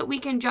way that we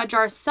can judge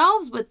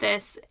ourselves with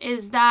this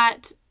is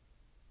that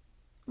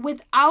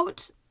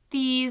without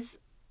these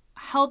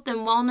health and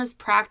wellness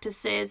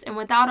practices and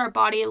without our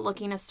body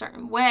looking a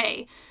certain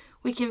way,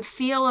 we can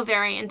feel a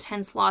very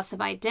intense loss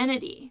of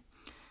identity.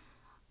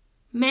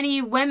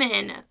 Many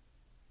women,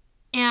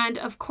 and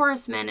of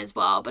course men as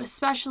well, but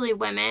especially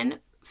women,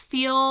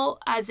 feel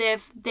as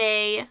if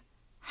they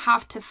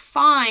have to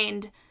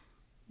find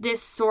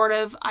this sort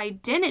of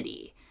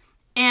identity.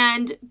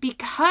 And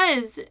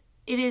because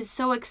it is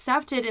so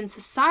accepted in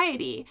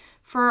society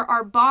for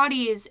our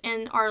bodies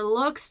and our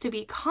looks to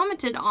be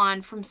commented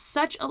on from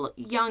such a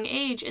young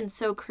age and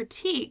so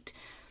critiqued,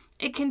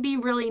 it can be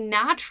really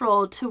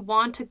natural to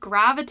want to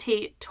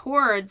gravitate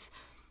towards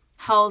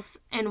health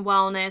and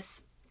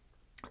wellness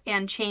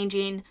and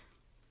changing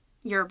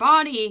your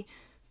body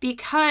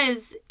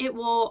because it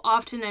will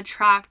often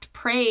attract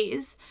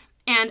praise.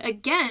 And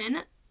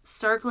again,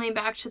 circling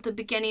back to the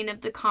beginning of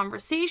the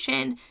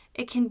conversation,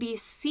 it can be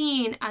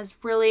seen as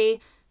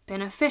really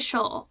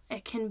beneficial.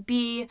 It can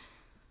be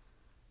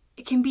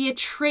a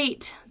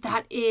trait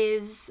that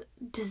is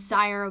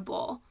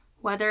desirable,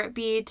 whether it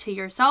be to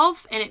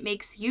yourself and it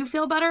makes you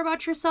feel better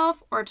about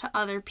yourself or to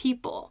other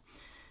people.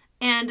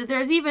 And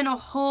there's even a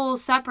whole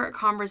separate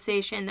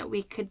conversation that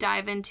we could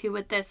dive into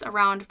with this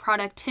around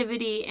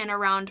productivity and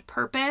around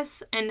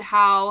purpose, and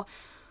how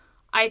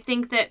I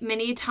think that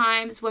many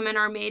times women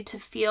are made to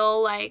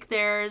feel like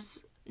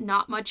there's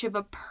not much of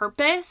a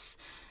purpose.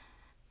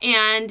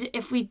 And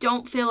if we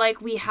don't feel like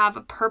we have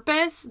a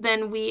purpose,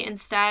 then we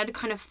instead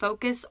kind of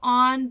focus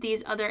on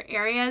these other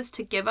areas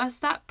to give us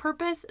that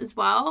purpose as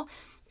well.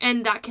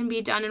 And that can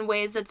be done in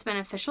ways that's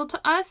beneficial to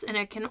us. And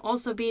it can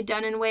also be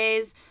done in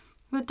ways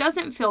what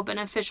doesn't feel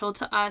beneficial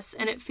to us,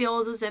 and it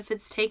feels as if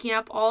it's taking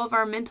up all of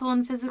our mental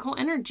and physical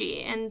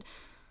energy and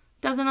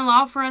doesn't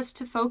allow for us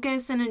to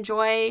focus and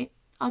enjoy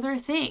other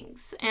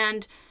things.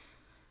 And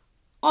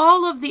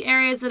all of the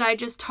areas that I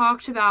just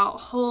talked about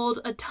hold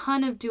a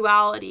ton of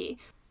duality.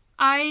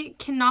 I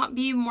cannot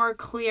be more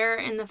clear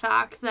in the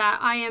fact that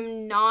I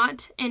am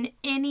not in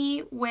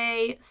any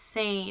way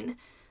saying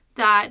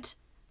that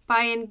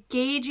by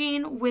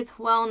engaging with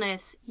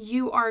wellness,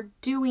 you are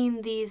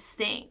doing these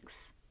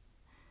things.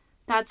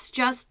 That's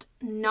just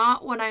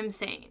not what I'm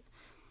saying.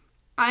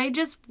 I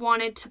just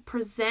wanted to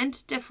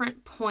present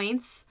different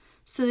points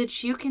so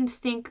that you can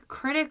think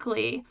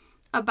critically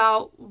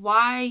about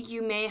why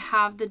you may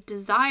have the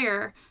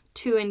desire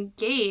to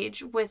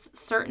engage with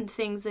certain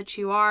things that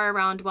you are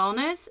around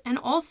wellness, and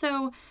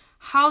also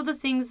how the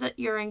things that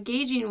you're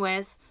engaging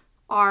with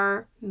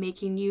are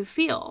making you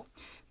feel.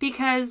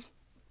 Because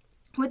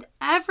with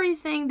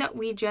everything that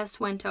we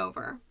just went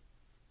over,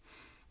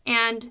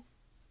 and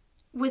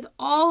with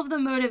all of the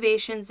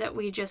motivations that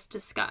we just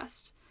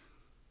discussed,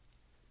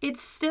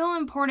 it's still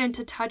important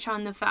to touch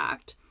on the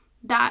fact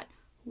that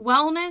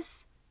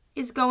wellness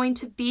is going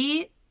to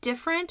be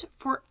different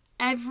for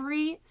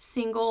every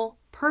single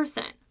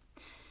person.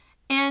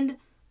 And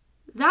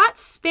that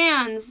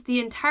spans the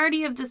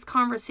entirety of this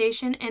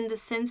conversation in the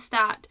sense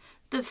that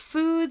the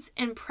foods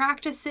and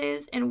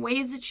practices and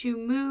ways that you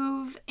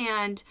move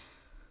and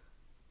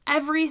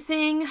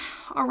everything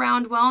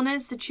around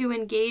wellness that you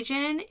engage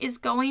in is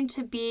going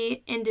to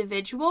be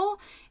individual.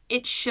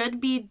 It should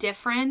be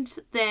different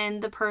than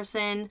the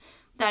person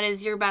that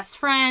is your best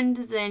friend,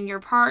 than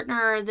your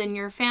partner, than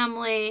your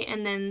family,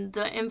 and then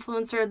the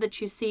influencer that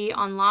you see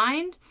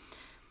online.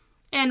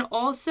 And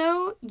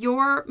also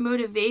your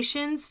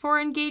motivations for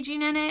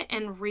engaging in it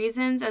and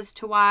reasons as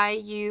to why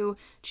you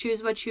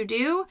choose what you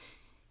do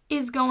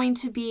is going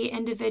to be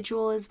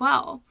individual as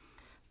well.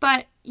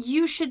 But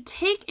you should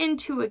take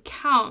into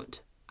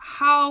account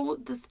how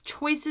the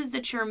choices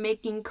that you're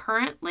making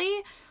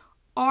currently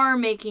are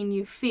making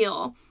you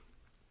feel.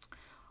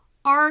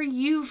 Are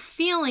you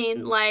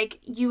feeling like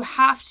you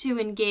have to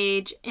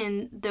engage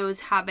in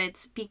those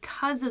habits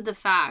because of the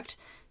fact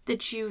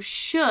that you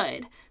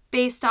should,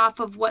 based off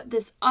of what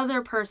this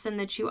other person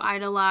that you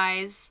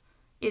idolize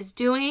is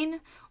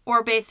doing,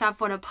 or based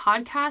off what a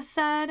podcast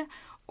said,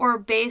 or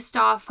based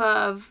off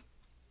of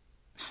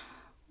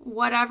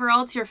whatever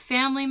else, your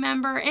family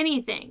member,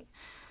 anything?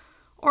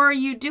 Or are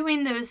you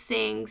doing those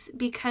things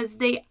because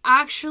they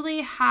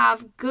actually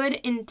have good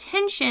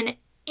intention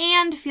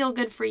and feel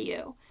good for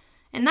you?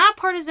 And that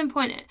part is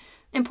important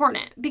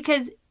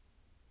because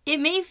it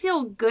may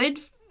feel good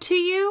to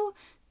you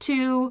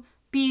to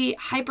be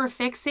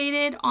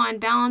hyperfixated on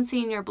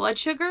balancing your blood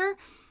sugar,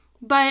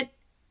 but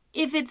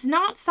if it's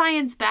not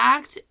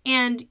science-backed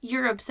and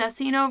you're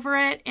obsessing over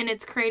it and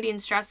it's creating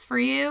stress for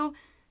you,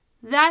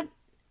 that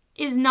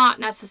is not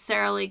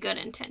necessarily good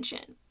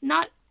intention.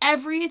 Not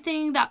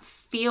everything that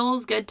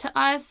feels good to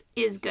us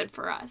is good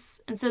for us.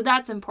 And so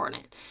that's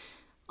important.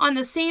 On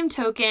the same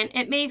token,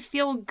 it may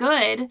feel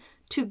good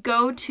to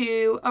go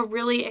to a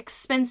really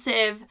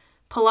expensive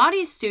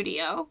Pilates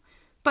studio,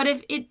 but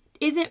if it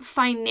isn't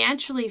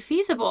financially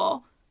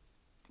feasible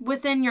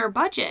within your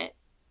budget,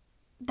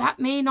 that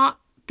may not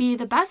be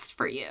the best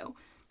for you.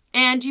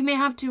 And you may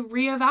have to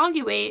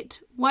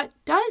reevaluate what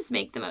does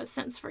make the most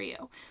sense for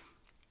you.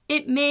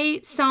 It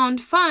may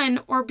sound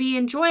fun or be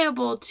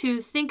enjoyable to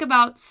think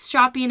about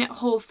shopping at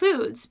Whole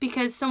Foods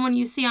because someone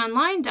you see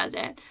online does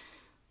it,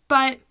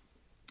 but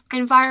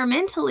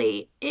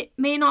environmentally, it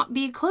may not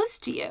be close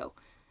to you.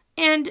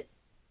 And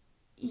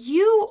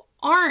you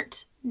are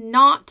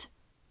not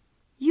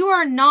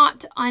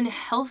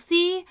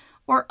unhealthy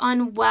or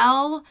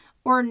unwell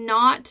or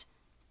not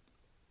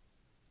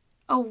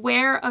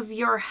aware of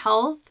your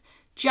health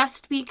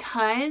just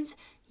because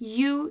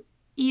you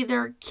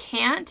either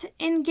can't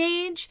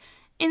engage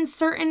in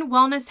certain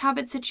wellness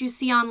habits that you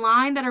see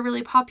online that are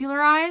really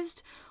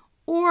popularized,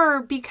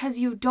 or because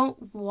you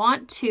don't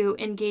want to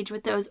engage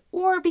with those,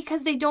 or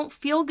because they don't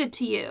feel good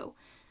to you.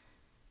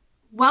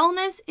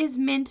 Wellness is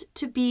meant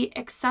to be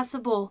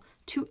accessible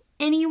to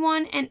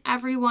anyone and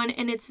everyone,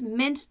 and it's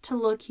meant to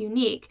look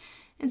unique.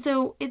 And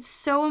so it's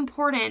so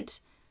important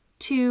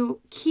to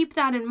keep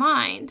that in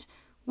mind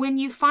when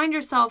you find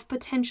yourself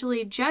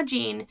potentially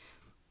judging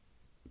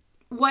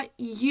what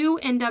you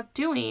end up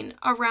doing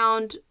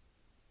around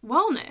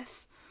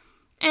wellness.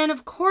 And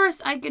of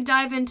course, I could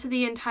dive into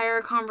the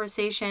entire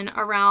conversation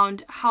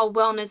around how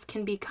wellness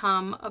can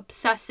become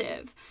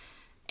obsessive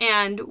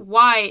and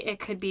why it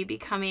could be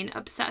becoming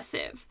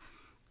obsessive.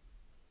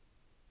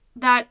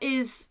 That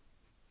is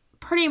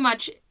pretty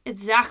much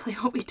exactly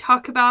what we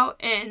talk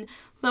about in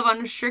Live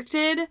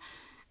Unrestricted.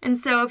 And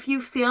so if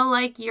you feel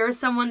like you're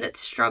someone that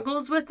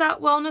struggles with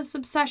that wellness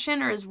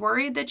obsession or is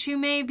worried that you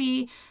may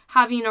be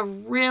having a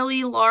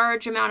really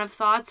large amount of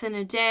thoughts in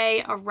a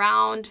day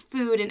around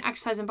food and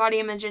exercise and body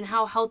image and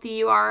how healthy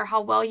you are,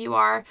 how well you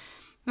are,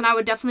 then I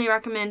would definitely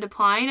recommend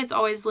applying. It's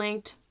always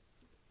linked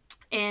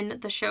in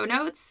the show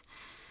notes.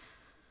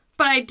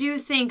 But I do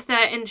think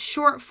that in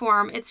short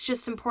form, it's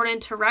just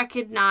important to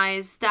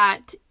recognize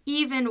that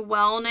even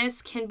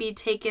wellness can be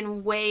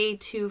taken way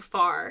too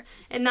far.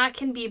 And that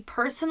can be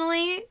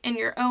personally in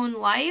your own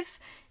life,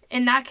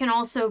 and that can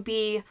also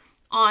be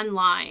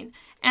online.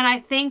 And I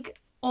think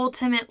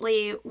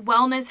ultimately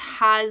wellness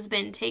has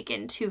been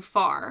taken too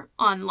far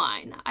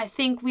online. I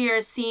think we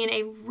are seeing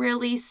a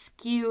really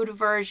skewed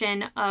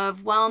version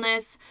of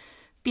wellness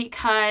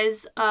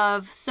because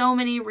of so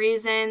many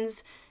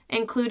reasons,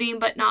 including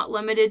but not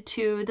limited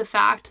to the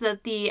fact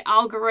that the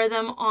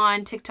algorithm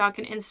on TikTok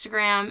and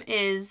Instagram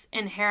is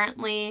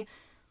inherently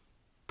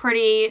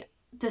pretty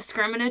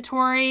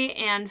discriminatory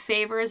and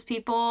favors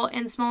people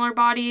in smaller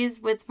bodies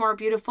with more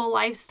beautiful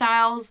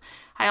lifestyles.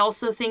 I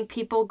also think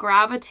people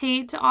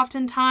gravitate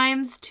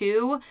oftentimes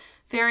to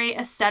very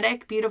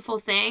aesthetic, beautiful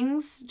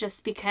things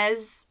just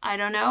because, I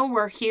don't know,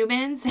 we're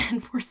humans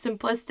and we're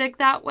simplistic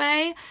that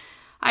way.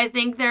 I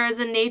think there is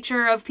a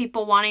nature of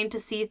people wanting to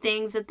see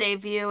things that they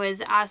view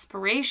as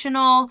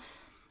aspirational.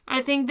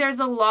 I think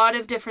there's a lot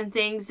of different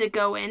things that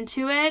go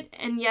into it,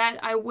 and yet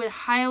I would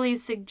highly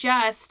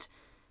suggest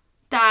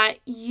that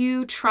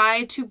you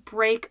try to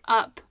break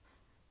up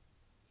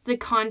the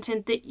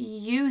content that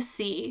you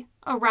see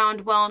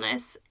around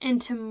wellness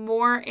into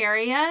more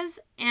areas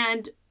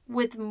and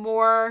with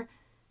more,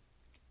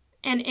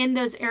 and in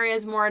those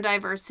areas, more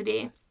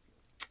diversity.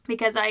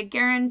 Because I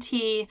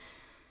guarantee,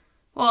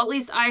 well, at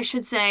least I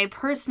should say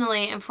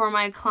personally, and for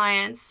my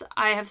clients,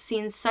 I have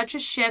seen such a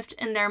shift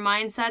in their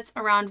mindsets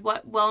around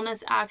what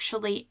wellness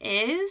actually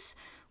is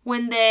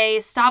when they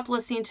stop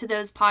listening to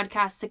those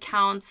podcast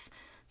accounts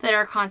that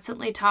are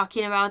constantly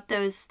talking about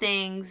those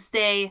things.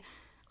 They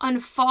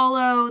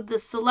unfollow the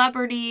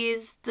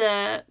celebrities,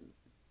 the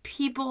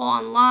people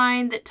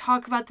online that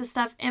talk about this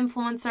stuff,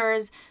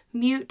 influencers,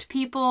 mute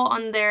people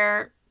on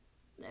their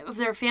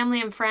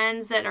family and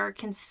friends that are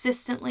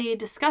consistently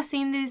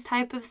discussing these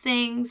type of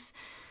things.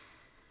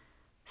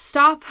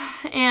 Stop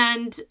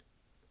and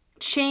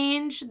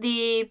change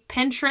the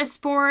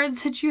Pinterest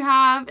boards that you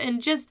have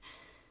and just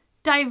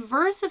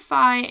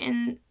diversify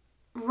and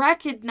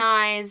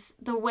recognize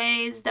the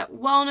ways that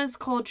wellness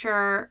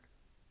culture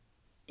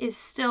is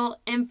still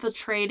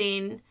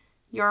infiltrating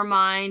your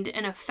mind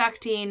and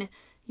affecting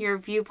your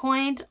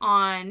viewpoint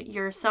on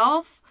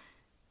yourself,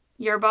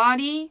 your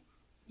body,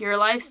 your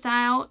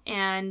lifestyle,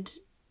 and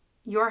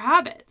your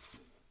habits.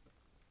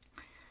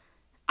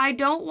 I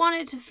don't want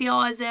it to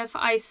feel as if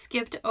I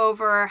skipped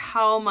over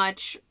how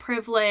much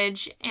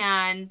privilege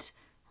and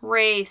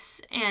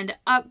race and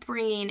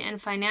upbringing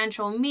and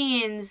financial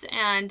means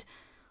and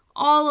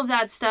all of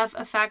that stuff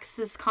affects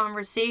this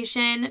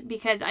conversation,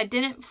 because I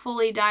didn't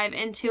fully dive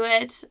into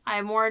it.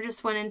 I more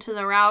just went into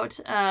the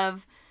route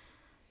of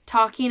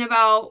talking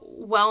about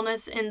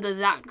wellness in the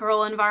That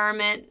Girl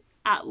environment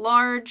at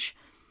large.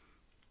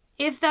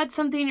 If that's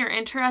something you're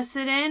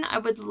interested in, I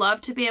would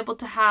love to be able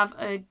to have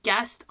a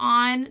guest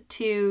on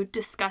to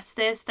discuss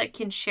this that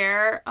can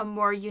share a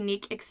more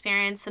unique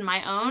experience than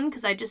my own,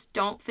 because I just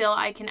don't feel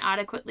I can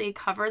adequately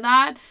cover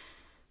that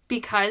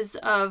because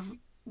of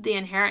the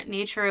inherent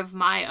nature of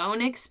my own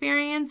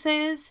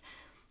experiences.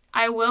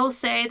 I will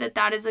say that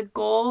that is a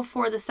goal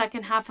for the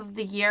second half of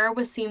the year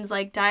with Seems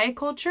Like Diet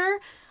Culture.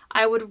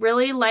 I would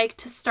really like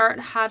to start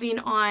having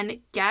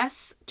on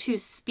guests to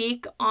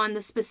speak on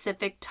the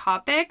specific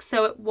topic.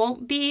 So it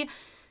won't be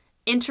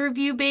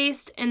interview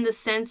based in the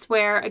sense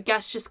where a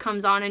guest just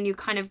comes on and you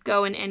kind of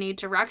go in any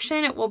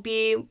direction. It will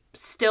be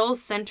still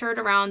centered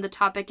around the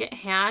topic at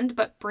hand,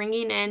 but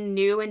bringing in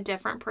new and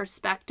different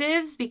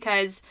perspectives,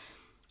 because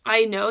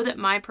I know that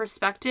my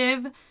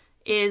perspective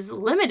is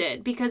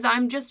limited because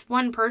I'm just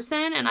one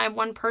person and I'm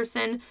one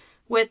person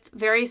with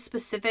very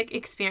specific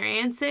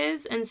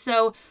experiences. And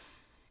so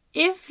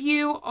if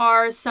you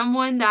are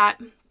someone that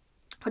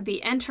would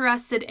be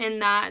interested in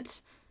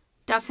that,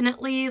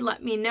 definitely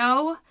let me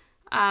know.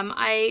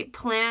 I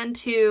plan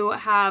to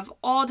have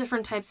all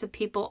different types of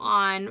people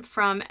on,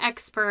 from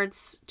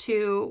experts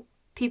to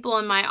people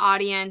in my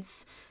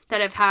audience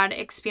that have had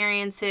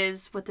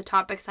experiences with the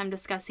topics I'm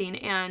discussing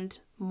and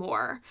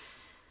more.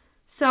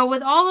 So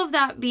with all of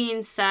that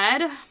being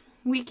said,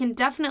 we can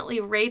definitely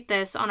rate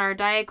this on our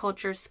diet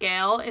culture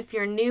scale. If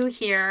you're new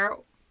here,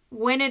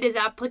 when it is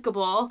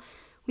applicable,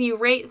 we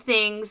rate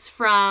things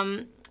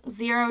from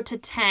 0 to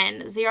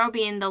 10, 0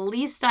 being the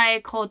least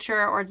diet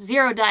culture or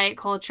zero diet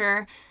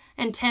culture,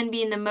 and 10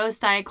 being the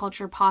most diet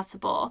culture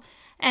possible.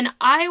 And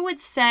I would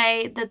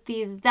say that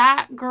the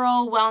That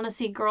Girl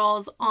Wellnessy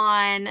girls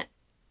on,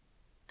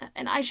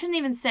 and I shouldn't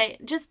even say,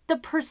 just the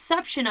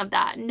perception of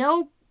that,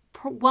 no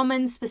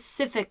woman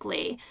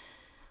specifically,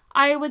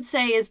 I would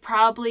say is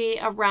probably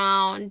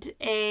around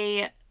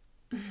a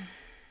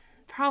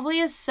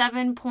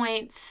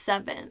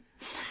 7.7.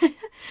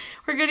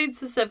 We're getting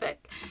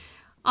specific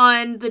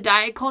on the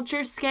diet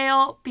culture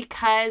scale,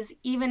 because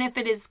even if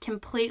it is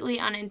completely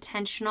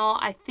unintentional,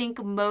 I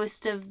think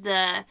most of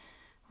the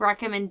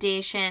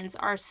recommendations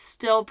are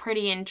still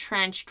pretty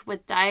entrenched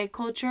with diet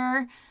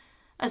culture,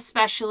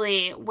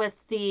 especially with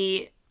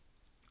the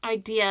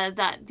idea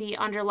that the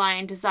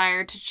underlying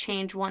desire to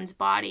change one's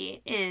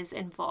body is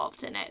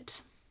involved in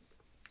it.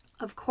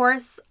 Of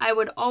course, I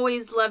would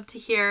always love to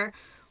hear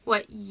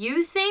what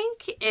you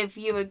think, if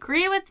you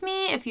agree with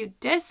me, if you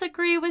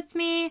disagree with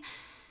me,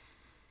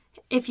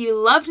 if you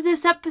loved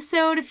this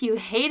episode, if you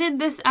hated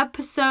this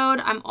episode.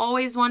 I'm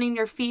always wanting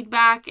your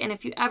feedback, and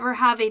if you ever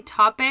have a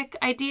topic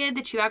idea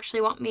that you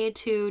actually want me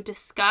to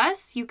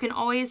discuss, you can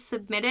always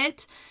submit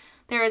it.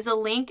 There is a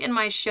link in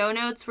my show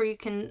notes where you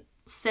can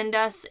send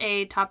us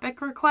a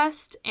topic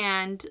request,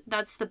 and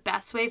that's the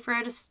best way for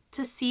us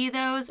to see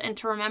those and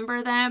to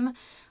remember them.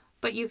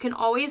 But you can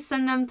always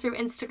send them through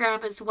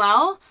Instagram as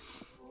well.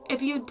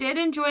 If you did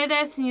enjoy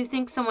this and you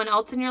think someone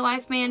else in your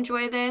life may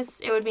enjoy this,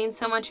 it would mean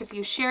so much if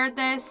you shared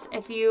this.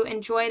 If you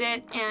enjoyed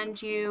it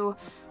and you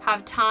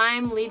have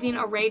time, leaving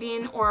a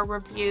rating or a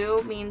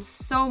review means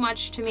so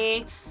much to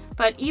me.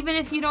 But even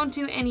if you don't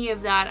do any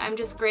of that, I'm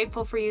just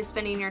grateful for you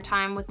spending your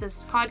time with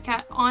this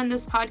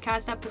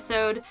podcast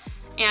episode.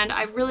 And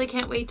I really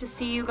can't wait to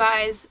see you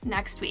guys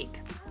next week.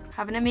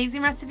 Have an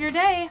amazing rest of your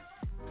day.